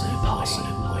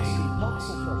positive way.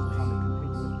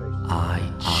 I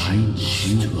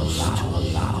choose to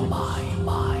allow my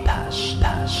passion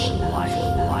for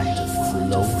life to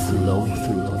flow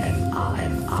through, and I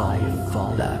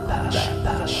follow that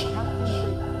passion.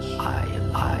 I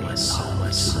allow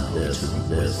myself to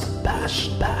live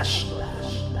passion.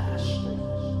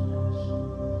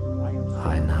 I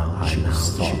now choose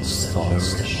thoughts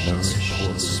that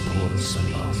support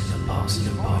me in a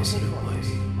positive way.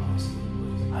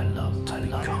 I love to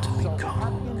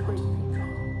become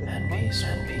and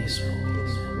peaceful.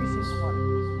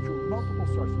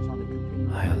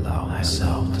 I allow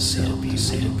myself to see the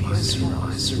beauty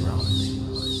around me,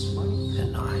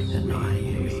 and I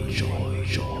enjoy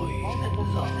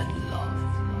and love.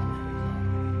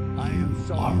 You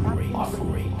are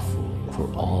grateful for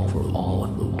all the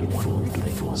wonderful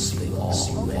things you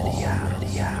already have in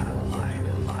your life.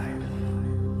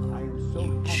 You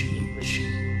choose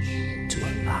to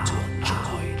allow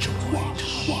joy to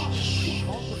wash.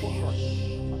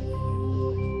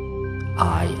 I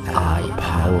am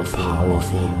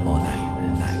powerful money.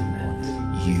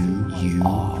 You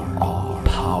are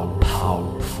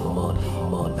powerful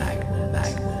money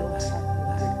magnet.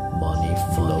 Money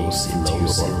flows into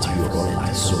your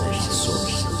life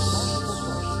sources.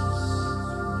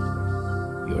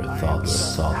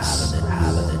 thoughts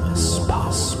have an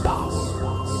enormous power.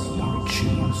 You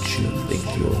choose to think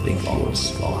your thoughts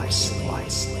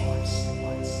wisely.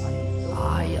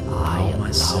 I allow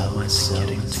myself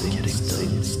getting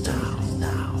things down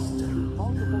now.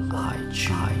 I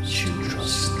choose to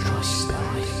trust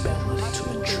my ability to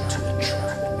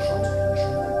attract,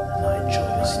 and I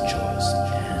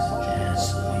joyously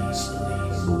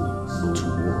move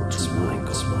towards my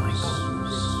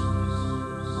goals.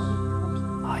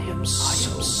 I am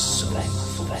so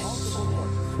thankful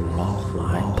for all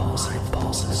my positive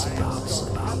thoughts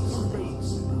about money.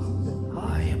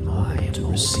 I am open to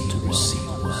receive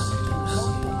wealth.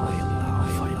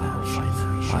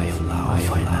 I allow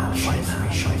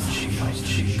financial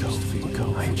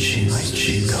I choose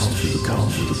to go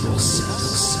through the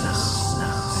process now.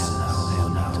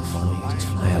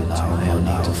 I allow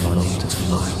money to flow into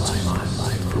my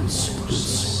life.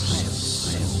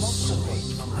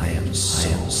 I am so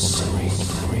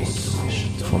grateful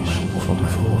for my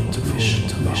wonderful vision.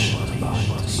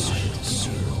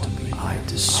 I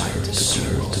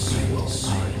deserve to be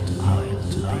wealthy.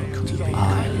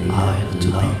 I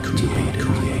to be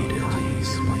creative.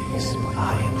 I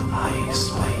am amazed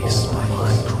by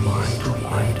my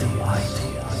creative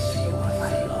idea.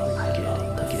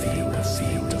 The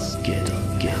feel of getting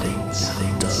things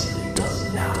done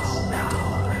now.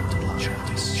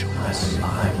 I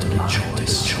have to enjoy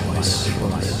this choice.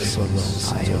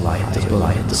 I delight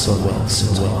the wealth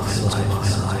into my life.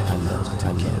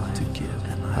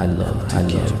 I love to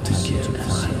give,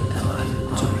 and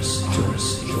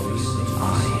I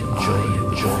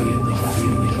enjoy the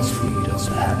feeling of freedom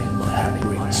having money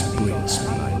brings me.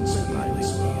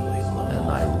 And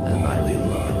I really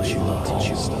love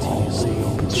all the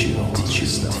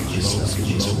opportunities that use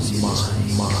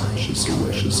my conscious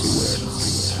awareness.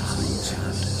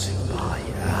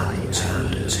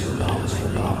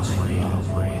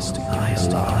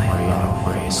 I am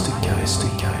ways to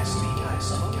guide me.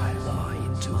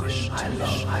 I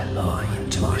love my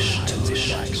intuition to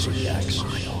action.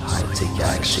 I take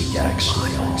action.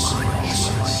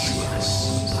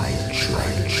 I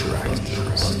attract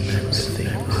everything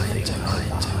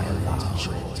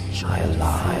I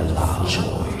allow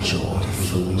joy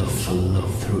to flow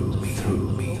through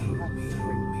me.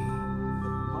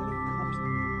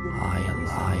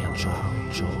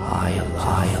 I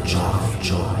allow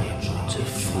joy to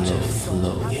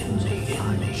flow in me.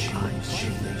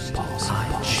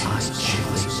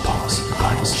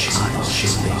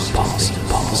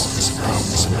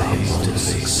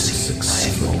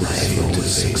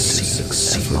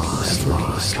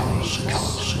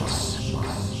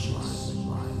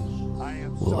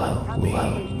 Will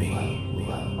help me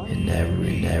in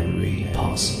every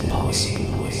possible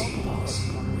way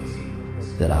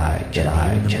that I can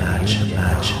imagine.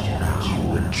 You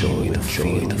enjoy the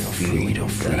freedom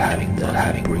that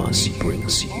having brings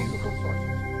you.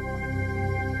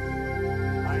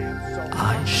 I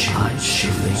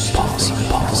choose positive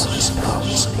about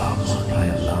money. I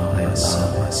allow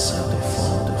myself to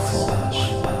fall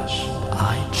passion.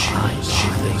 I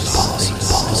choose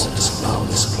positive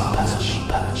about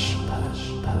passion.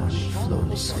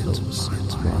 Money flows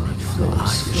into money flows. I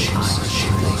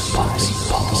choose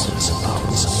positive about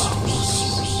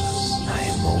I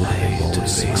am motivated to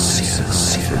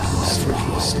succeed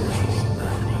effortlessly.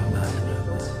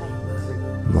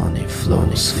 Money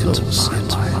flows into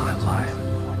my life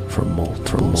from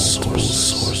multiple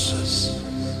sources.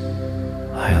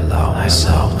 I allow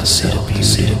myself to see the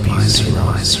beauty of my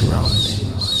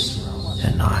surroundings,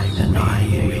 and I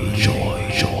enjoy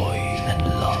and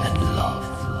love.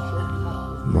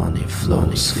 Money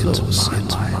flows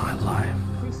into my life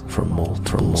from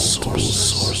multiple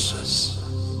sources.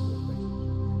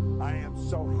 I am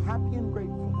so happy and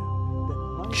grateful now that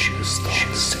money Choose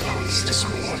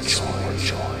thoughts more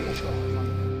joy.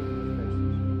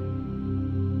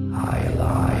 I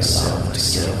allow myself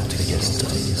to get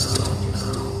things done now.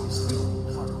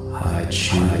 I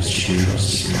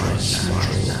choose my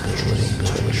natural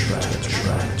ability to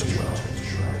attract wealth.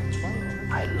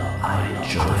 I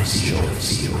enjoy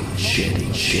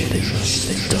feeling getting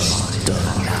things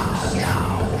done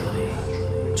now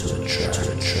to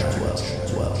attract wealth.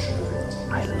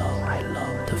 I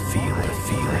love the feeling of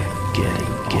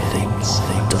getting things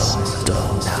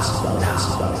done now.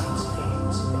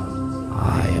 I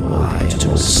am open to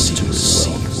receive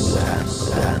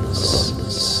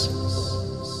abundance.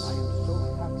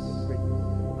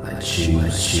 I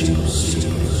choose to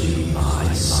believe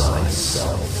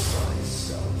myself.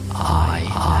 I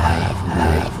have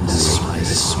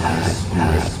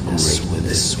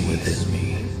greatness within me.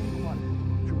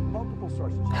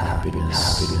 Happiness,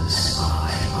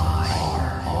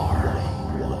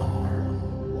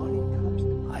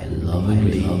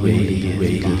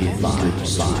 radiate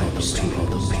vibes to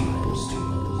other people.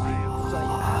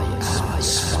 I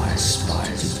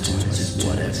aspire to do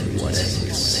whatever it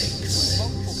takes.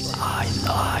 I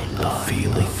love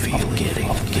the feeling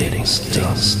of getting things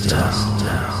down.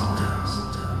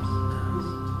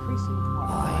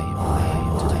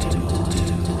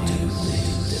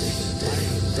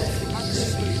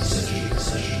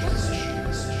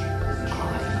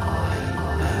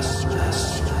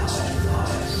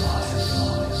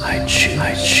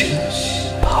 I choose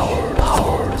powered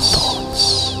thoughts.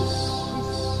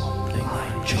 I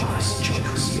enjoy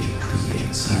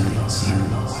creating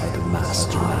the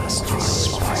master inspired.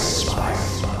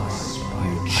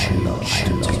 You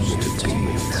choose to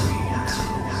be free.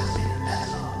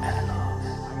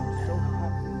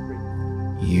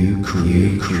 You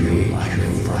create life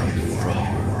from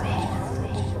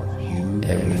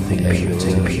everything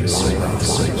pure by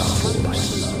love.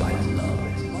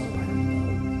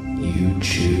 You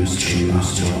choose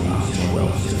to allow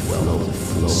wealth to flow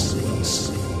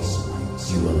easily.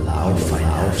 You allow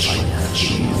financial.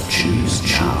 You choose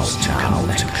now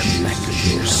to connect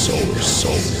your soul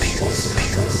pure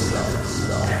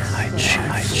love. I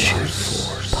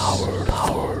choose powered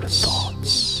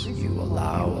thoughts. You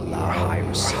allow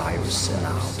higher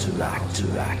self to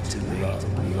activate love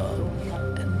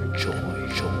and joy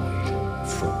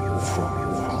from your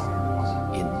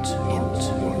heart into your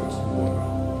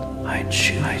world. I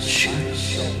choose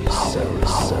power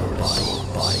body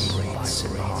vibrates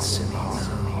in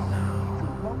me now.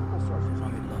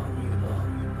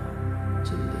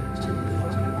 To live. You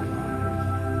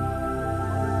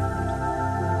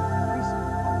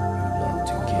love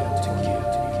to give,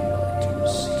 to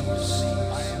receive.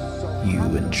 You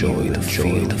enjoy the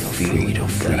freedom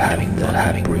that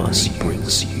having brings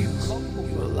you.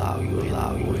 You allow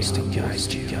yours to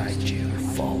guide you.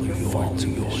 Follow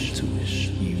your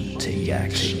intuition. You take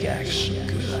action,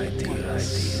 good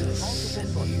ideas,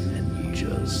 and you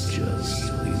just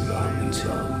love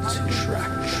to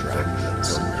track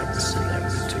and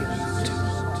everything you do.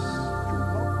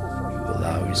 You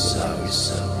allow yourself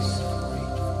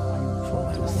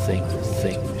to think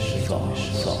thoughts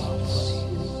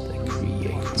that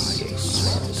create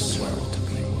world to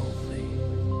be lonely.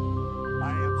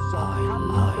 I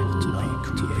love to be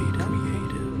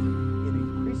creative.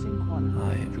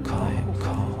 I am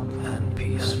calm and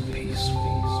peaceful.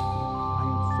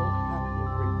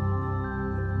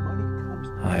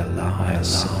 I allow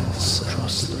myself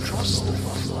to trust the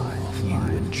flow. You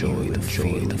enjoy the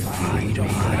freedom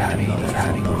that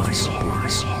having brings you.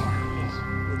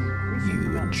 You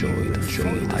enjoy the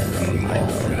freedom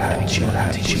that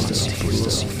having Jesus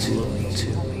brings you to me.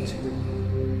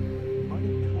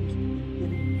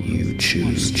 You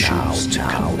choose now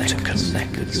to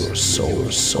connect with your soul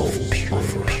pure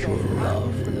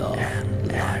love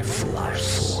and life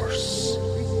force.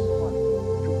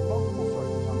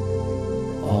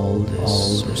 All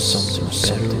this or something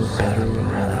better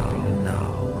happening now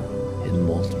in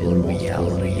multiple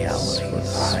realities where the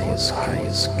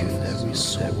highest good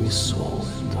every soul.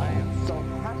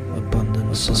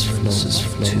 Abundance flows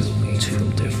to me from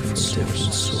different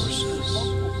sources.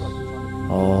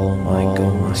 All my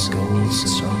goals are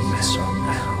met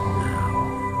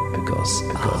now because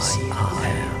I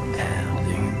am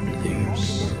the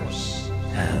universe,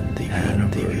 and the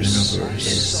universe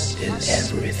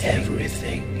is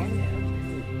everything.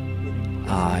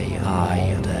 I am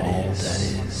all that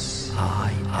is.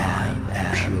 I am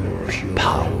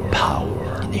pure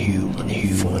power in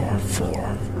human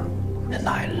form, and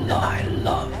I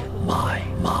love my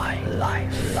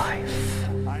life.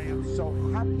 I am so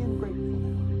happy and grateful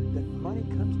now that money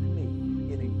comes to me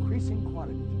in increasing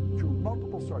quantities through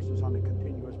multiple sources on a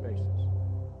continuous basis.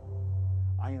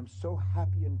 I am so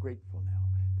happy and grateful now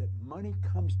that money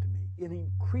comes to me in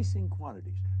increasing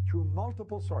quantities through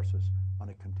multiple sources on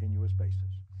a continuous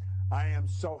basis. I am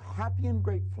so happy and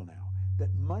grateful now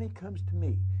that money comes to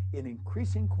me in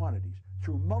increasing quantities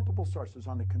through multiple sources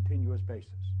on a continuous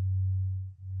basis.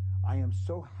 I am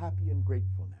so happy and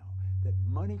grateful now that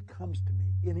money comes to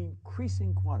me in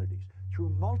increasing quantities through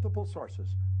multiple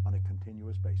sources on a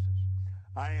continuous basis.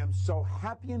 I am so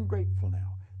happy and grateful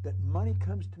now that money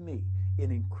comes to me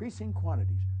in increasing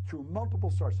quantities through multiple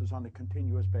sources on a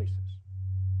continuous basis.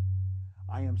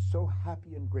 I am so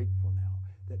happy and grateful now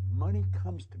that money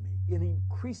comes to me in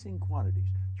increasing quantities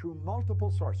through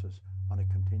multiple sources on a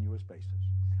continuous basis.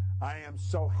 I am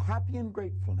so happy and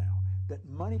grateful now that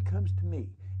money comes to me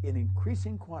in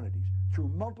increasing quantities through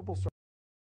multiple sources.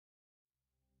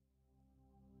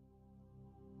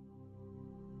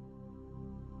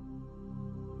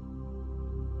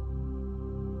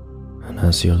 And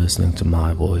as you're listening to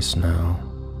my voice now,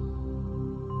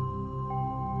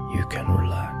 you can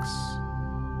relax.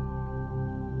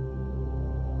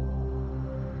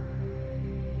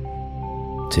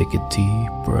 Take a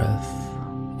deep breath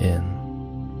in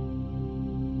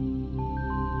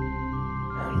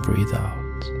and breathe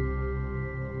out.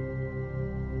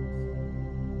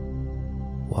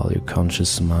 While your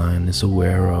conscious mind is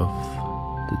aware of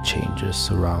the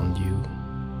changes around you,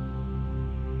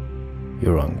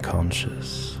 your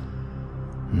unconscious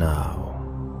now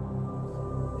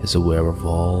is aware of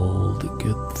all the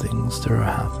good things that are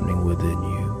happening within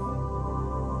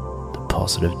you, the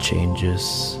positive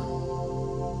changes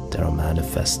that are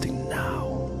manifesting now.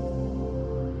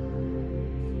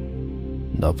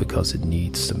 Not because it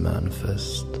needs to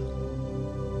manifest,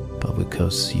 but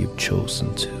because you've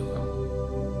chosen to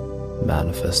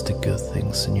manifest the good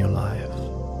things in your life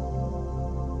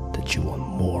that you want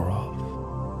more of.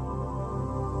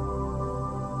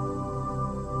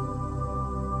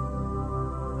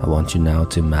 I want you now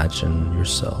to imagine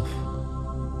yourself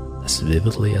as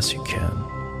vividly as you can,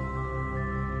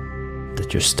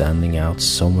 that you're standing out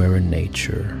somewhere in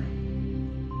nature,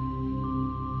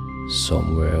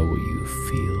 somewhere where you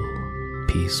feel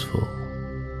peaceful,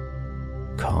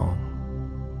 calm,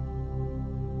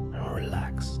 and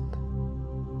relaxed.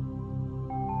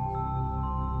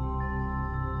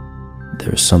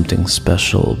 There's something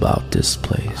special about this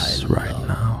place right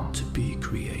now. To be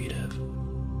creative.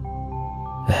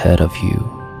 Ahead of you,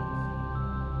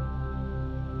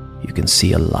 you can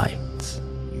see a light.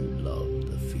 You love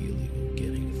the feeling of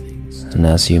getting things done. And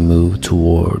as you move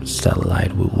towards that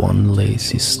light with one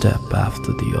lazy step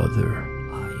after the other,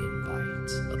 I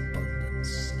invite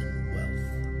abundance and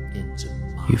wealth into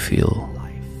my you feel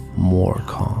life. more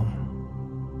calm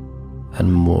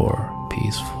and more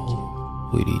peaceful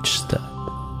with each step.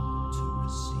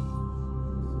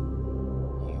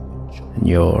 And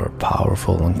your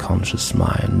powerful unconscious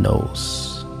mind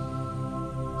knows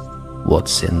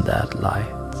what's in that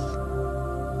light,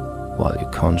 while your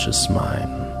conscious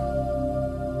mind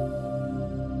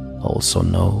also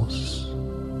knows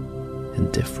in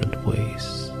different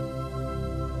ways.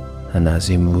 And as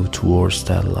you move towards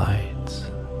that light,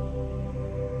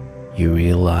 you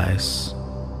realize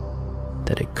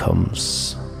that it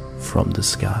comes from the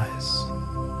skies,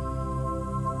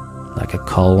 like a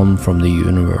column from the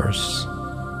universe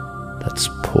that's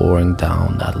pouring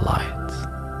down that light.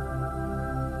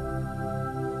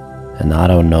 And I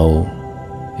don't know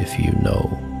if you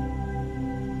know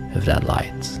if that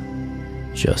light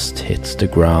just hits the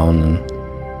ground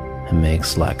and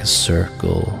makes like a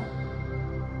circle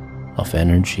of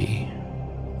energy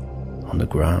on the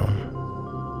ground,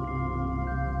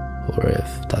 or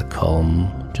if that column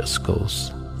just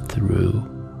goes through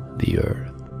the earth.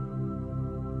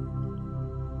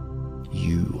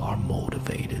 You are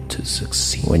motivated to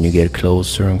succeed. When you get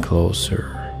closer and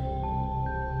closer,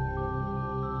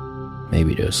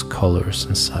 maybe there's colors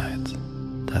inside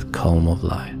that column of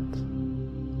light.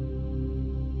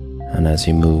 And as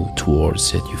you move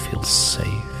towards it, you feel safe.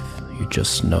 You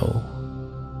just know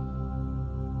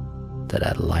that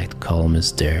that light column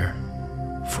is there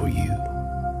for you.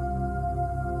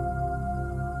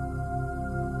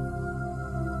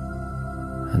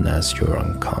 And as your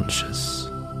unconscious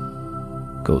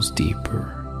goes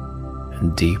deeper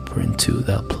and deeper into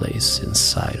that place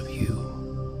inside of you,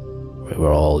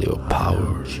 where all your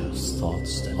power,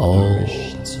 all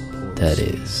that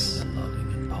is,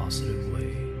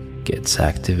 gets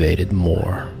activated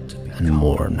more and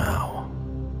more now.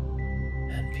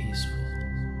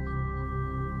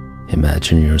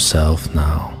 Imagine yourself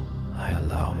now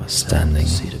standing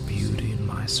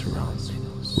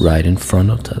right in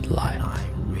front of that light.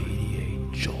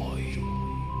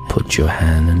 Put your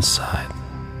hand inside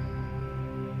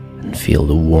and feel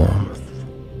the warmth,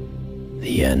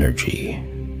 the energy,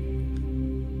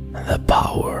 and the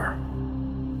power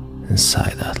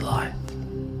inside that light.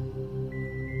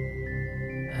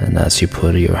 And as you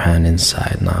put your hand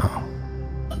inside now,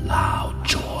 allow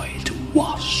joy to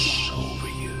wash over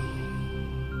you.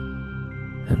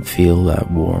 And feel that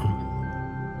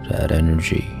warmth, that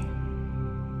energy.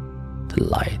 The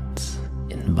light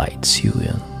invites you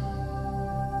in.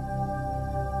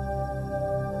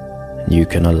 And you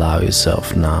can allow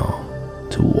yourself now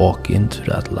to walk into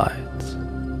that light.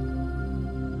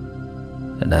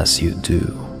 And as you do,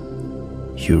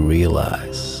 you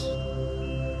realize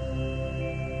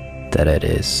that it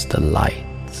is the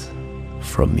light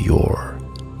from your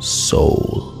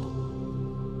soul.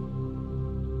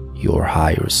 Your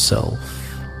higher self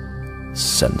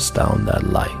sends down that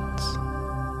light.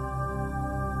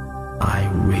 I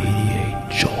radiate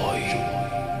joy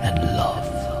and love.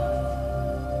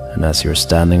 And as you're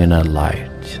standing in that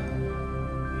light,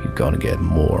 you're gonna get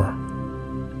more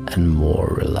and more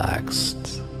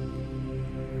relaxed.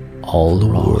 All the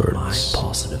words, my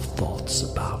positive thoughts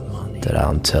about money that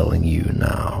I'm telling you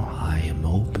now, I am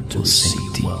open to will sink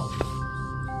receive deep wealth.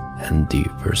 and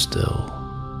deeper still.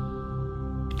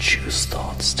 Choose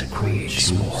thoughts to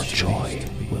create more joy.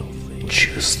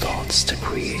 Choose thoughts to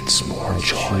create more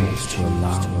joy.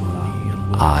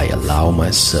 I allow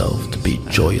myself to be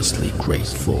joyously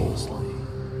grateful.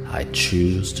 I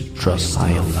choose to trust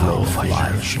in the flow of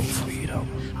financial life. freedom.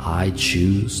 I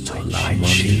choose to allow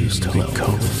money to be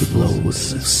comfortable with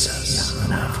success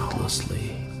and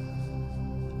effortlessly.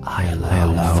 I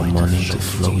allow money to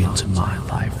flow into my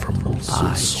life from multiple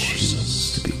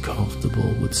sources. To be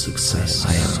comfortable with success.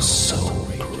 I am so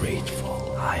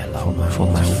grateful. I allow my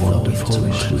wonderful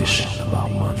intuition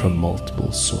about money from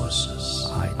multiple sources.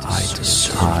 I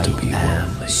deserve to be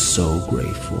am so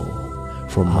grateful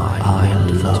for my I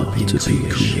love to be intuition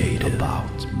creative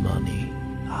about money.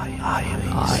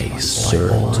 I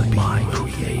serve to be my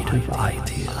creative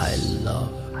ideas.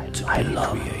 I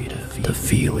love creative. the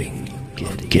feeling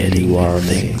of getting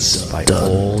things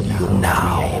done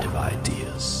now. Creative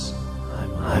ideas.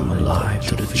 I'm alive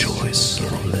to the choice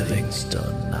of living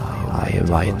done now. I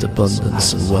invite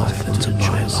abundance and wealth into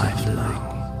my life now.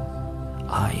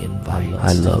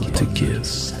 I love to give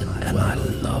and I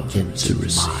love to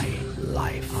receive.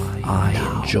 I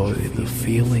enjoy the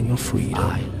feeling of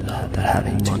freedom that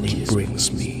having money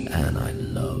brings me, and I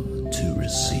love to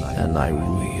receive. And I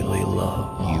really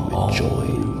love you enjoy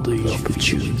the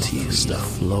opportunities that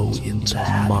flow into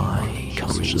my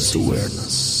conscious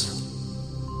awareness.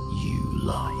 You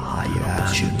love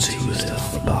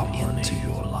intuitive about money into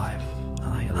your life.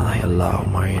 I allow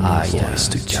my inner voice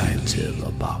to guide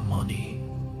about money.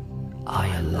 I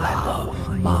allow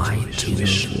my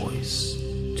intuition voice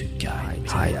to guide me.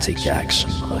 I take action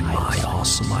on my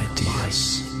awesome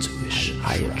ideas.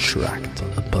 I attract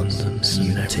abundance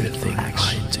in everything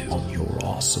I do. On your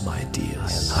awesome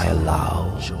ideas, I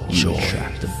allow joy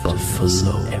to flow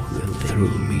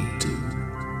through me.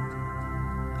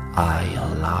 I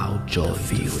allow joy to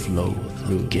flow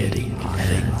through getting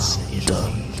things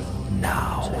done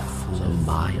now.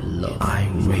 My love, I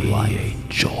radiate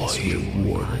joy,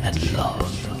 reward, and love.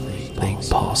 Think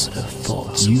positive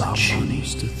thoughts. You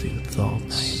choose to think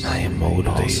thoughts. I am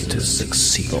motivated to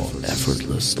succeed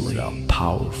effortlessly,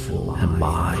 powerful, and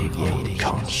my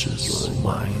conscious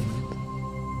mind.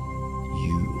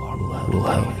 You will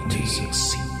help me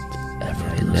succeed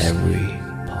in every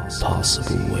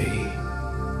possible way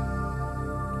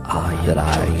that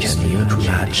I can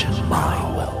imagine my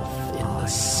wealth in the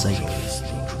safest,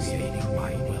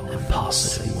 and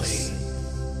positive way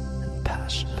and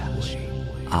passionate way.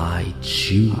 I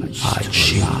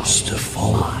choose to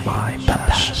follow my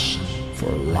passion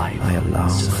for life. I allow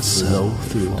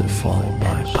myself to follow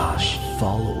my passion.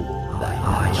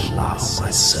 I allow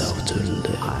myself to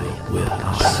live with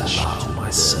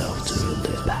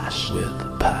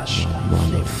passion.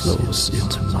 Money flows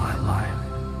into my life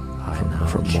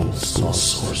from multiple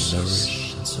sources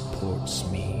and supports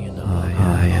me.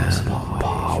 I am a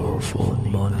powerful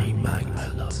money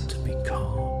magnet.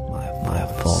 My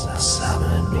thoughts have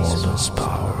an enormous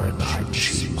power, and I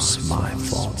choose my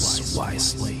thoughts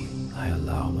wisely. I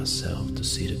allow myself to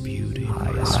see the beauty.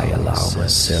 I allow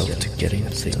myself to getting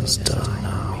things done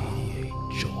now.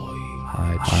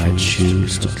 I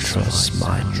choose to trust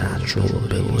my natural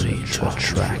ability to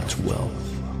attract wealth.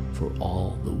 For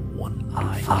all the one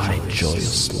I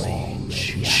joyously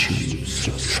choose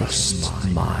to trust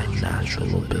my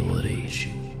natural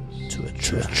ability to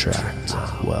attract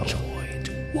wealth.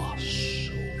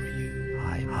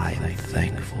 I am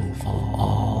thankful for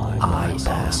all my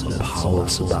positive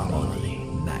powers about money.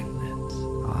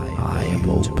 I am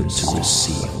open to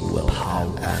receive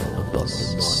wealth and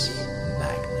abundance.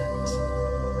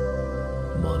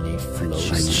 Money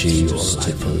flows. I choose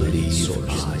to believe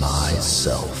in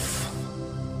myself.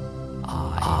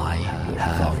 I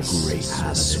have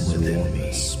greatness within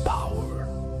me. Power.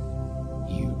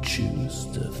 You choose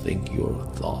to think your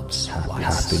thoughts,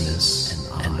 happiness,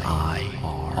 and I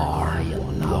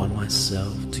allow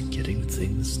myself to getting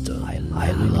things done.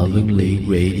 I lovingly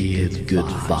radiate good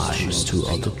vibes to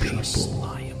other people.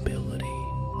 I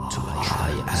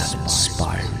am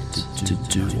inspired to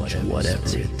do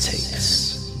whatever it takes.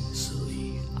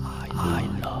 I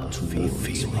love the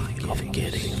feeling of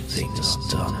getting things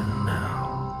done now.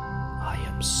 I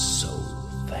am so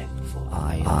thankful.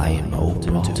 I am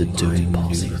open to doing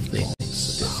new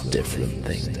things. different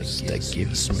things that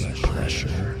gives me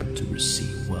pleasure to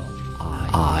receive wealth.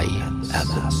 I am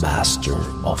the master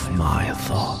of my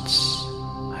thoughts.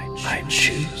 I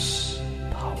choose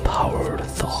powered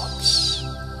thoughts.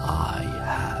 I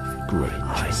have great joy.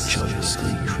 I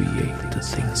joyously create the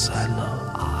things I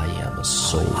love. I am a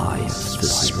soul with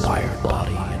this inspired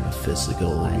body and a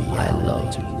physical reality. I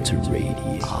love to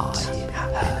radiate. I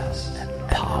have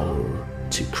power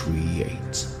to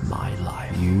create my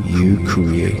life. You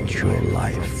create your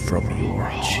life from your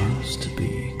heart. Choose to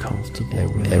be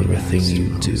comfortable. Everything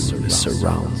you do is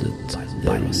surrounded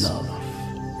by love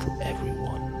for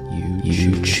everyone.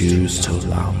 You choose to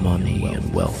allow money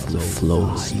and wealth to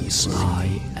flow easily.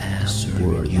 I am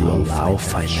worthy. You allow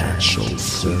financial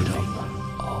freedom.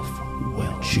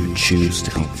 You choose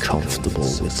to be comfortable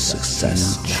with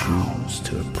success. You choose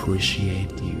to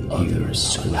appreciate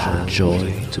others who have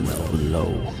joy to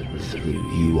flow through.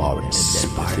 You are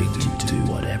inspired to do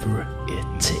whatever it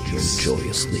takes. You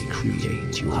joyously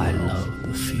create your I love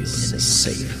the feeling in a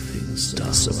safe,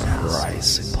 done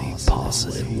surprisingly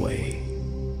positive way.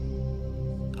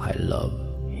 I love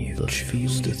the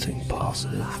choose to think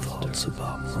positive thoughts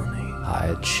about money.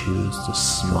 I choose to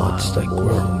smile that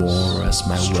grow more as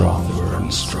my stronger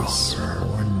and stronger,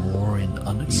 more and more in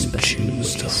unexpected ways. You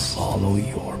choose to follow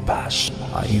your passion.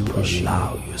 You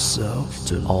allow yourself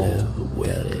to live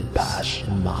with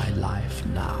compassion in my life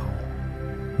now.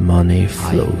 Money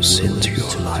flows into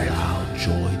your life.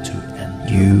 Joy to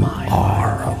enter. You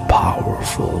are a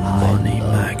powerful money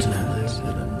magnet in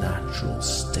a natural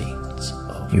state.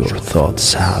 Your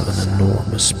thoughts have an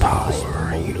enormous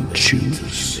power. You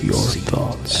choose your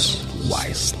thoughts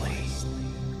wisely.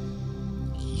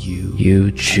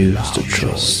 You choose to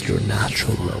trust your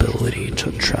natural ability to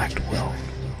attract wealth.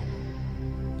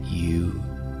 You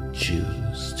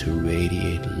choose to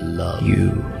radiate love.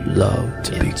 You love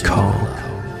to be calm.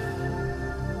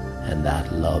 And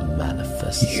that love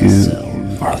manifests itself.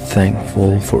 You are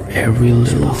thankful for every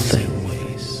little thing.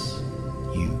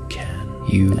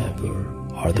 You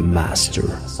are the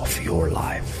master of your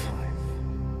life.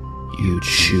 You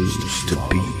choose to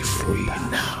be free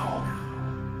now.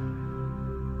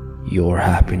 Your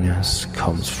happiness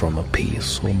comes from a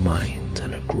peaceful mind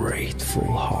and a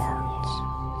grateful heart.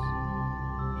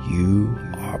 You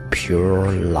are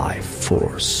pure life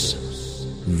force,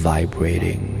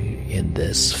 vibrating in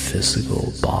this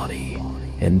physical body,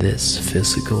 in this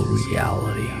physical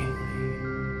reality.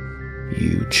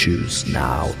 You choose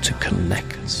now to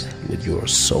connect with your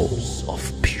soul of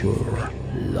pure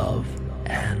love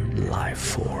and life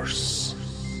force.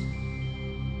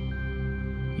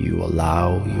 You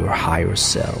allow your higher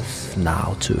self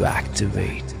now to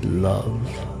activate love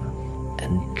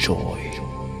and joy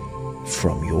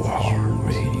from your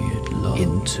heart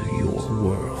into your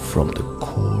world, from the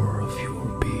core of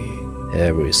your being.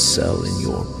 Every cell in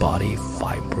your body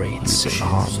vibrates in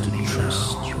harmony.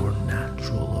 Trust your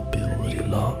natural ability. You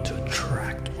love to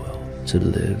attract wealth, to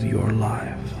live your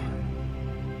life.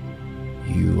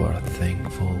 You are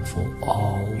thankful for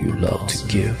all you love to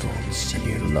give and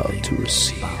you love to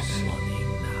receive.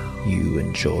 You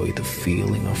enjoy the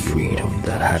feeling of freedom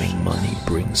that having money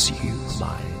brings you.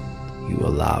 You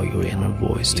allow your inner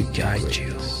voice to guide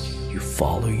you. You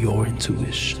follow your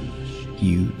intuition.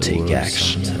 You take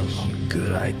action on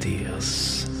good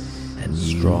ideas. And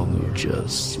you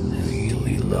just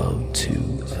really love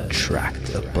to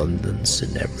attract abundance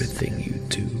in everything you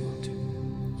do.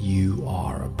 You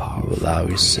are a powerful. You allow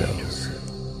yourself.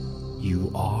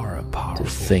 You are a powerful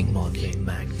to think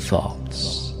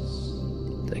thoughts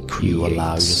that create. You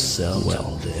allow yourself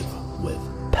to live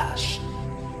with passion.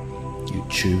 You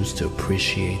choose to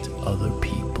appreciate other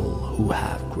people who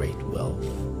have great wealth.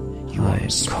 You are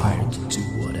inspired to do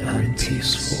whatever is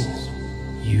peaceful.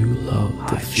 You love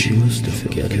to choose to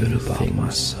forget good about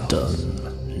myself.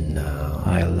 Done. Now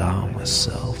I allow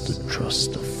myself to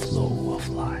trust the flow of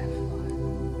life.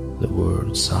 The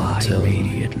words I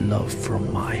radiate love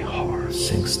from my heart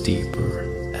sinks deeper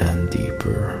and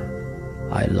deeper.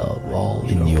 I love all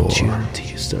the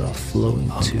opportunities that are flowing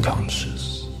to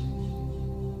unconscious.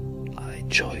 I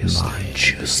joyously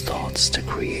choose thoughts to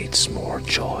create more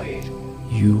joy.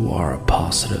 You are a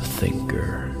positive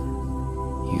thinker.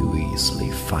 You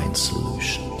easily find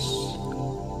solutions.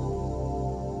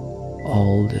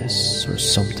 All this or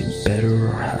something better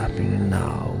are happening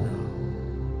now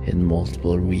in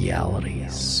multiple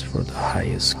realities for the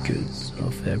highest good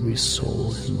of every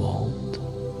soul involved.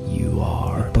 You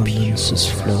are abundance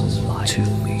is flowing to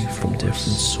me from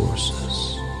different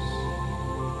sources.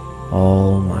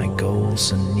 All my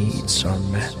goals and needs are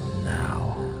met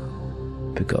now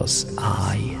because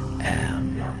I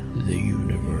am the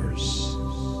universe.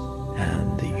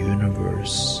 and the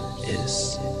universe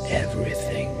is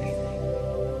everything.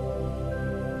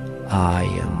 I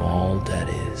am all that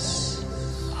is.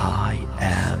 I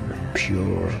am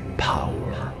pure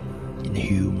power in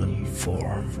human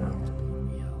form,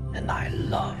 and I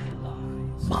love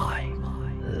my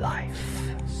life.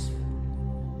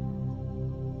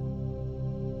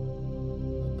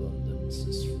 Abundance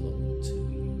is flowing to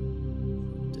you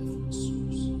from different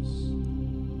sources.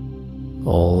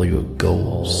 All your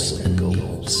goals and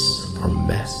needs are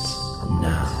met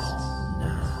now,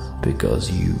 because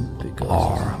you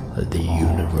are the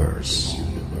universe,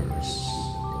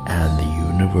 and the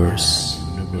universe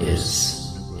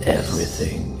is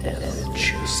everything.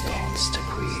 Choose thoughts to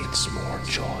create more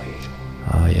joy.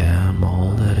 I am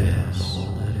all that is.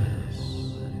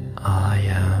 I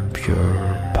am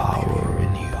pure power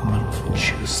in human form.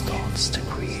 Choose thoughts to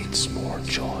create more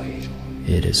joy.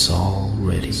 It is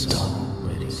already done.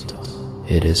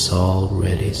 It is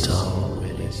already done.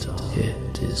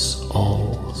 It is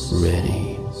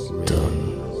already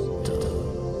done.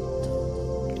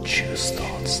 Choose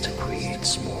thoughts to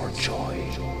create more joy.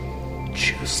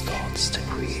 Choose thoughts to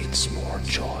create more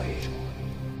joy.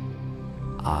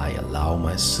 I allow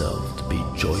myself to be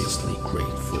joyously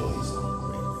grateful.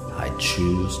 I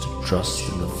choose to trust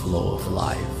in the flow of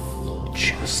life.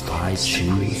 I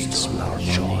choose to allow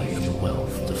joy and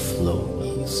wealth to flow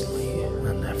easily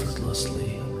and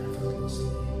effortlessly.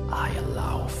 I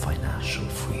allow financial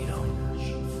freedom.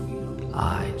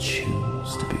 I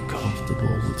choose to be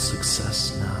comfortable with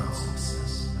success now.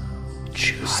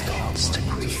 Choose thoughts to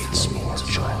create more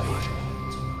joy.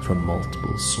 From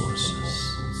multiple sources.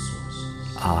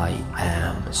 I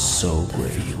am so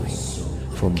grateful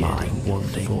for my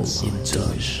wonderful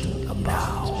intuition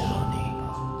about money.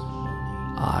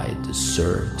 I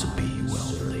deserve to be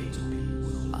wealthy.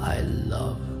 I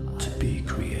love to be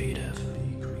creative.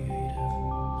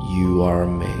 You are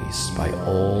amazed by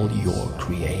all your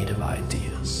creative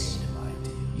ideas.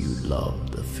 You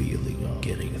love the feeling of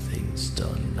getting things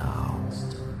done now.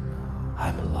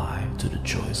 I'm alive to the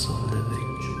joys of living.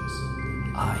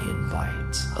 I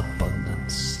invite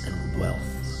abundance and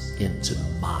wealth into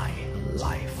my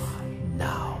life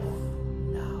now.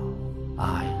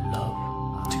 I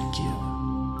love to give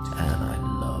and I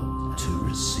love to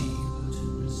receive.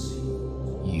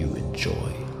 You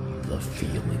enjoy the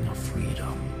feeling of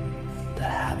freedom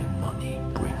that having money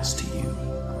brings to you.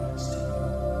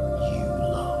 You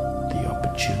love the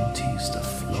opportunities that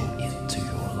flow into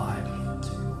your life.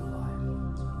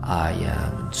 I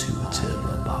am intuitive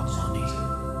about money.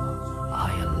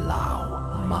 I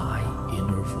allow my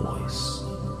inner voice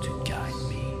to guide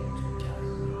me.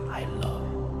 I love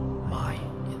my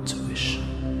intuition.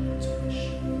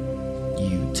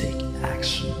 You take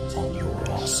action on your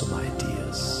awesome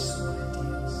ideas.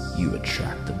 You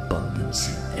attract abundance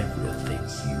in everything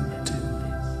you do.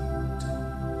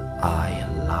 I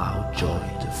allow joy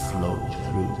to flow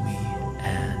through me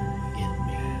and in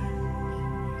me.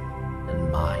 And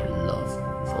my love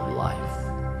for life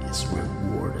is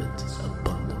rewarded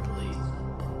abundantly.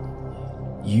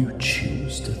 You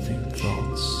choose to think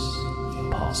thoughts,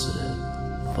 positive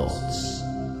thoughts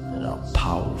that are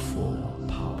powerful,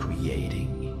 creating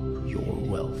your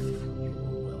wealth.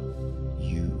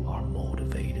 You are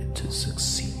motivated to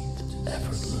succeed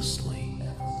effortlessly.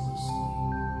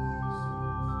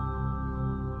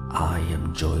 I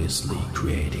am joyously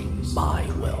creating my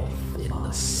wealth in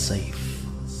a safe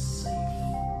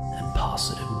and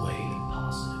positive way.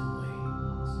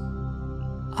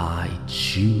 I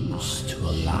choose to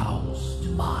allow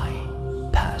my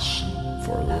passion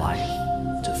for life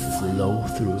to flow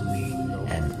through me,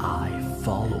 and I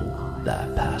follow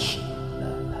that passion.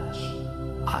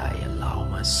 I allow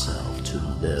myself to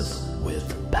live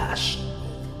with passion.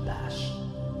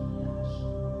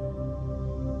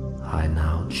 I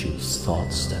now choose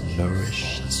thoughts that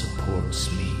nourish and supports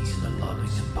me in a loving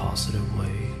and positive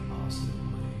way.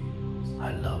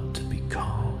 I love to be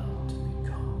calm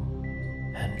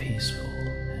and peaceful.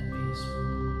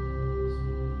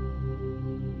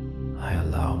 I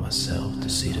allow myself to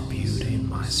see the beauty in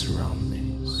my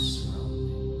surroundings,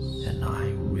 and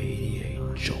I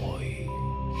radiate joy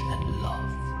and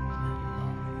love.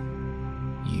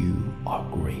 You are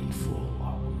grateful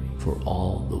for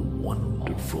all the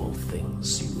wonderful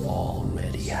things you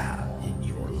already have in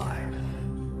your life.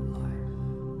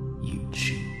 You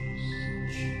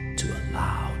choose to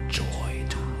allow joy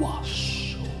to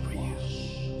wash over you.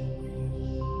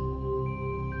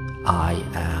 I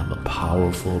am a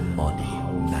powerful money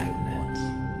magnet.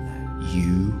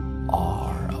 You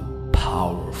are a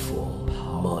powerful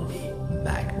money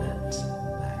magnet.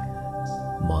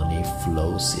 Money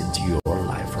flows into your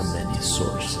life from many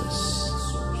sources.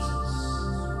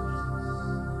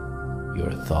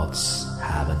 Your thoughts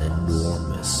have an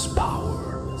enormous power.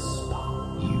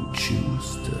 You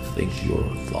choose to think your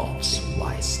thoughts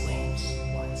wisely.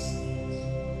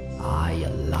 I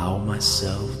allow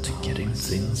myself to getting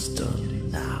things done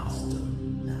now.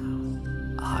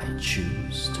 I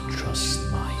choose to trust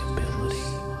my ability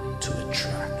to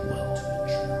attract wealth,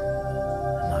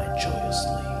 and I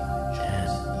joyously and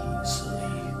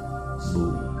easily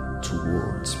move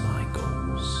towards my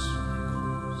goals.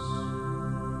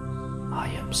 I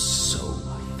am so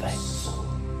thankful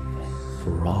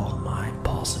for all my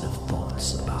positive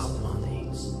thoughts about money.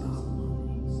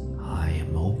 I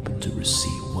am open to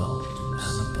receive wealth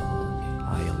and abundance.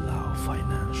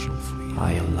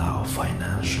 I allow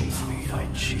financial freedom. I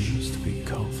choose to be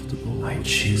comfortable. I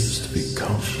choose to be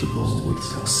comfortable with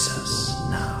success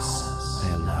now. I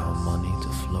allow money to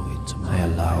flow into my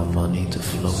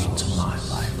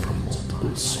life from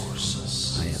multiple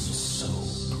sources.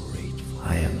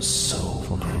 I am so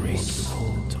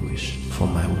grateful for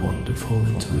my wonderful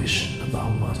intuition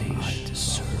about money. I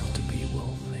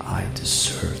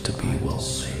deserve to be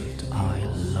wealthy. I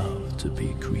love to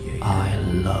be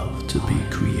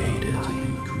creative.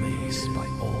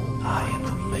 I am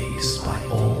amazed by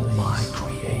all my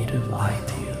creative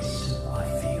ideas.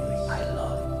 I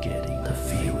love getting the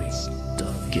feeling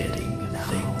of getting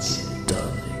things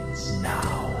done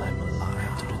now. I'm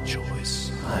alive to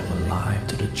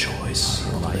the choice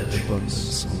of living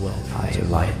abundance and wealth. I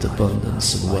invite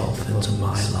abundance and wealth into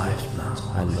my life now.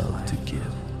 I love to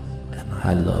give, and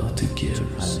I love to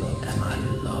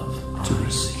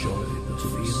receive.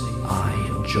 I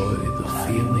enjoy the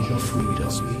feeling of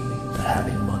freedom that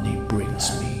having money brings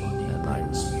me,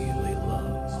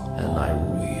 and I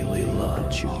really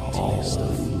love all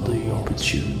the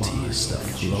opportunities that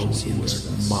flow into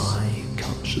my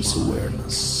conscious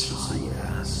awareness.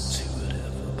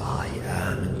 I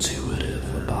am intuitive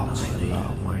about money. I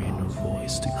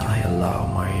allow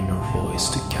my inner voice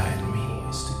to guide me.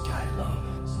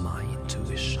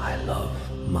 I love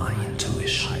my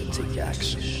intuition. I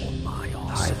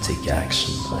take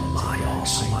action on my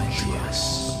awesome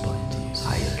ideas.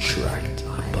 I attract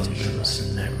abundance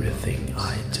in everything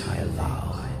I do.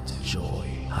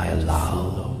 I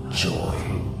allow joy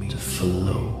to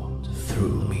flow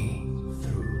through me.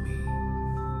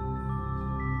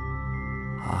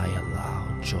 I allow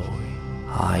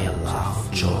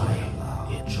joy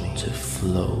to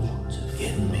flow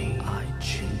in me. I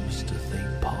choose to think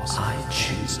positive.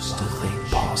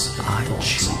 I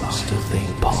choose to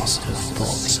think positive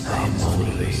thoughts about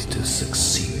money to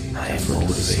succeed. I am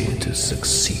motivated to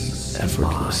succeed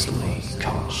effortlessly.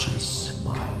 Conscious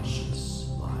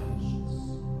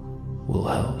will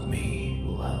help me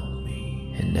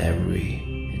in every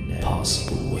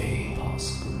possible way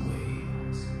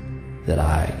that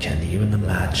I can even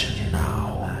imagine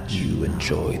now. You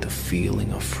enjoy the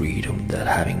feeling of freedom that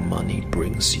having money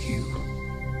brings you.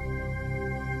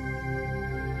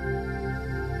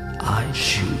 I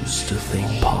choose to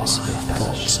think positive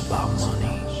thoughts about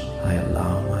money. I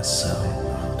allow myself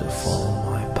to follow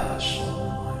my passion.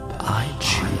 I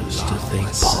choose to think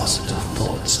positive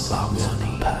thoughts about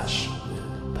money.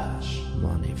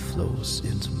 Money flows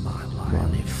into my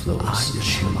life. I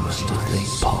choose to think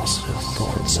positive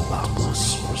thoughts about money.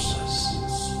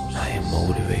 I am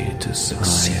motivated to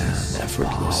succeed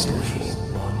effortlessly.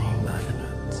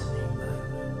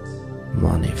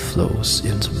 Money flows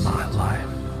into my life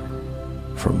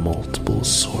from multiple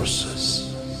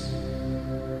sources.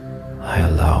 I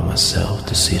allow myself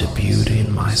to see the beauty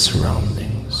in my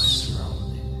surroundings,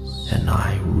 and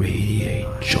I radiate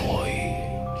joy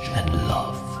and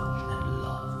love.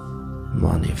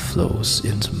 Money flows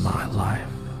into my life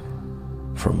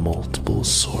from multiple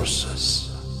sources.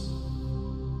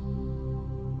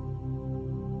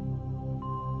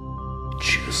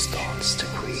 Choose thoughts to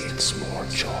create more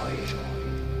joy.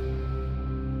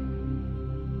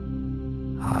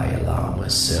 I allow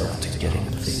myself to getting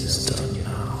things done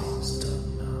now.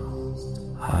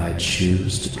 I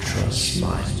choose to trust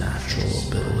my natural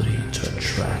ability to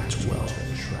attract wealth.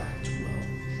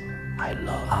 I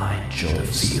enjoy the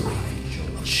feeling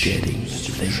of getting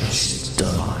things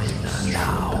done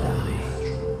now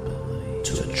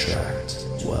to attract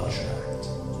wealth.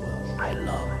 I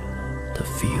love the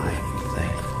feeling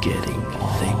of getting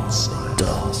things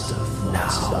done now.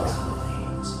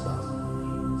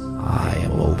 I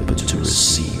am open to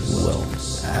receive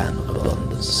wealth and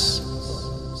abundance.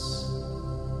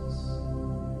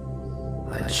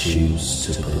 I choose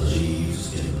to believe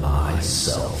in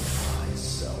myself.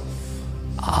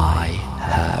 I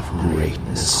have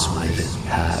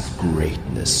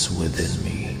greatness within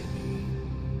me.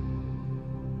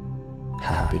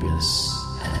 happiness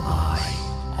and I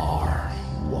are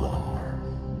one.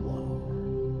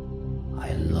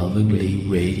 I lovingly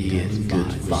radiate good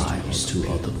vibes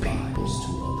to other people.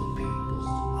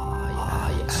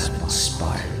 I am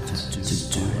inspired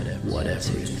to do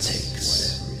whatever it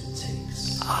takes.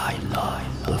 I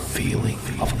love the feeling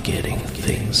of getting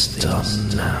things done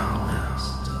now.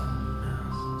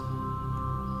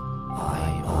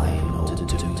 I know to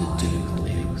do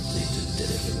things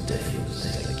different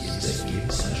that give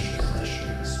pleasure.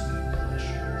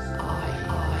 I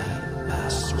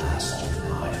master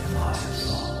my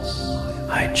thoughts.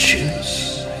 I choose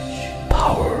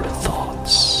powered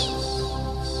thoughts.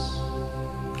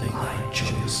 I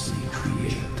joyously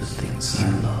create the things I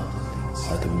love.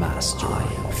 Are the master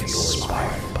of your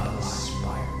inspired by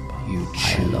life. You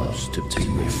choose to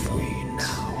be free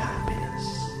now. Happiness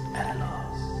and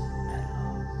love.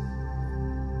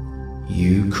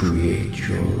 You create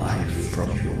your life from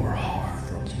your heart.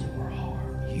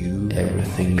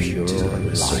 Everything pure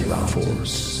is life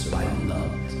force by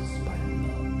love.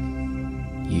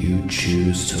 You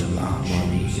choose to allow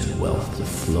money and wealth to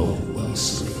flow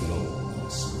easily.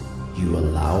 You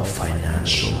allow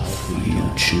financial freedom. You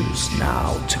choose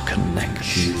now to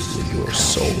connect you with your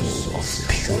soul of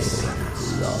pure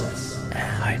love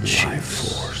and life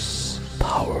force,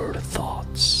 powered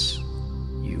thoughts.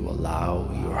 You allow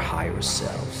your higher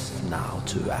self now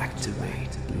to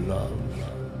activate love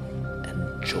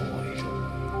and joy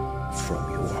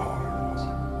from your heart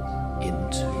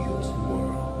into your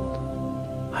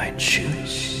world. I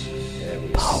choose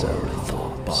powered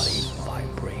thought. Body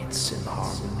vibrates in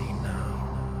harmony now,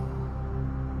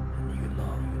 and you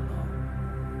love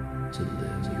to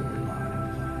live your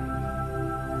life.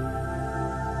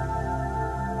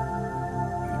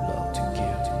 You love to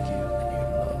give, and you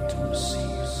love to receive.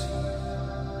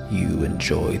 You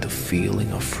enjoy the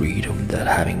feeling of freedom that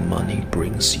having money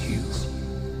brings you.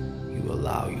 You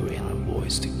allow your inner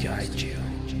voice to guide you.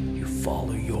 You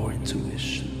follow your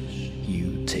intuition.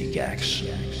 You take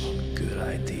action on good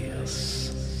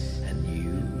ideas. And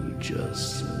you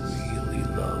just really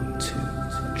love to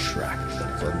attract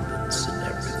abundance in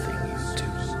everything you do.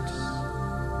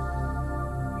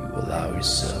 You allow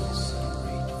yourself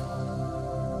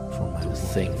to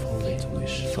think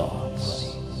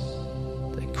thoughts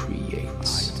that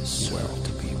creates wealth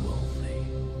to be wealthy.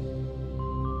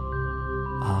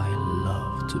 I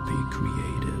love to be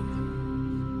creative.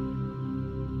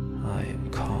 I am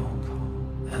calm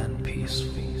and peaceful.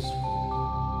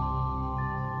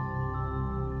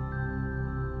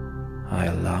 I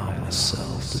allow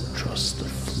myself to trust the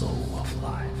flow of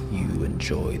life. You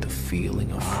enjoy the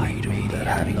feeling of freedom that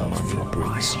having money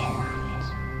brings you.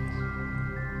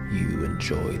 You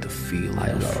enjoy the feeling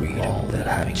of freedom that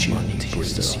having money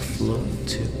brings you flowing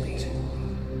to me.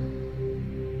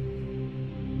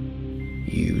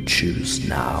 You choose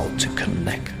now to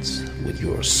connect with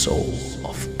your soul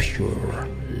of pure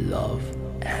love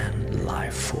and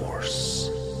life force.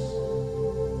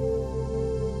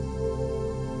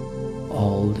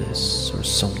 All this or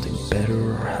something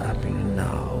better are happening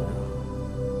now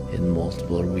in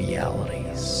multiple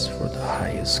realities for the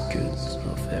highest good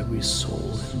of every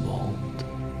soul involved.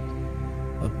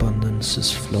 Abundance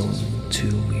is flowing to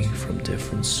me from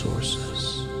different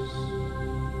sources.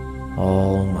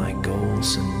 All my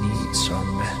goals and needs are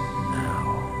met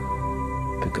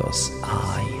now because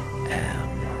I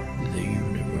am the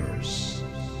universe,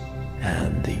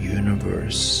 and the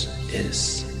universe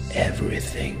is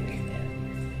everything.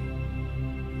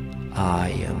 I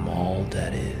am all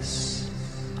that is.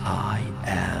 I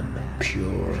am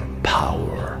pure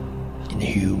power in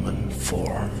human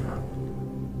form,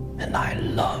 and I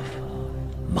love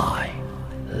my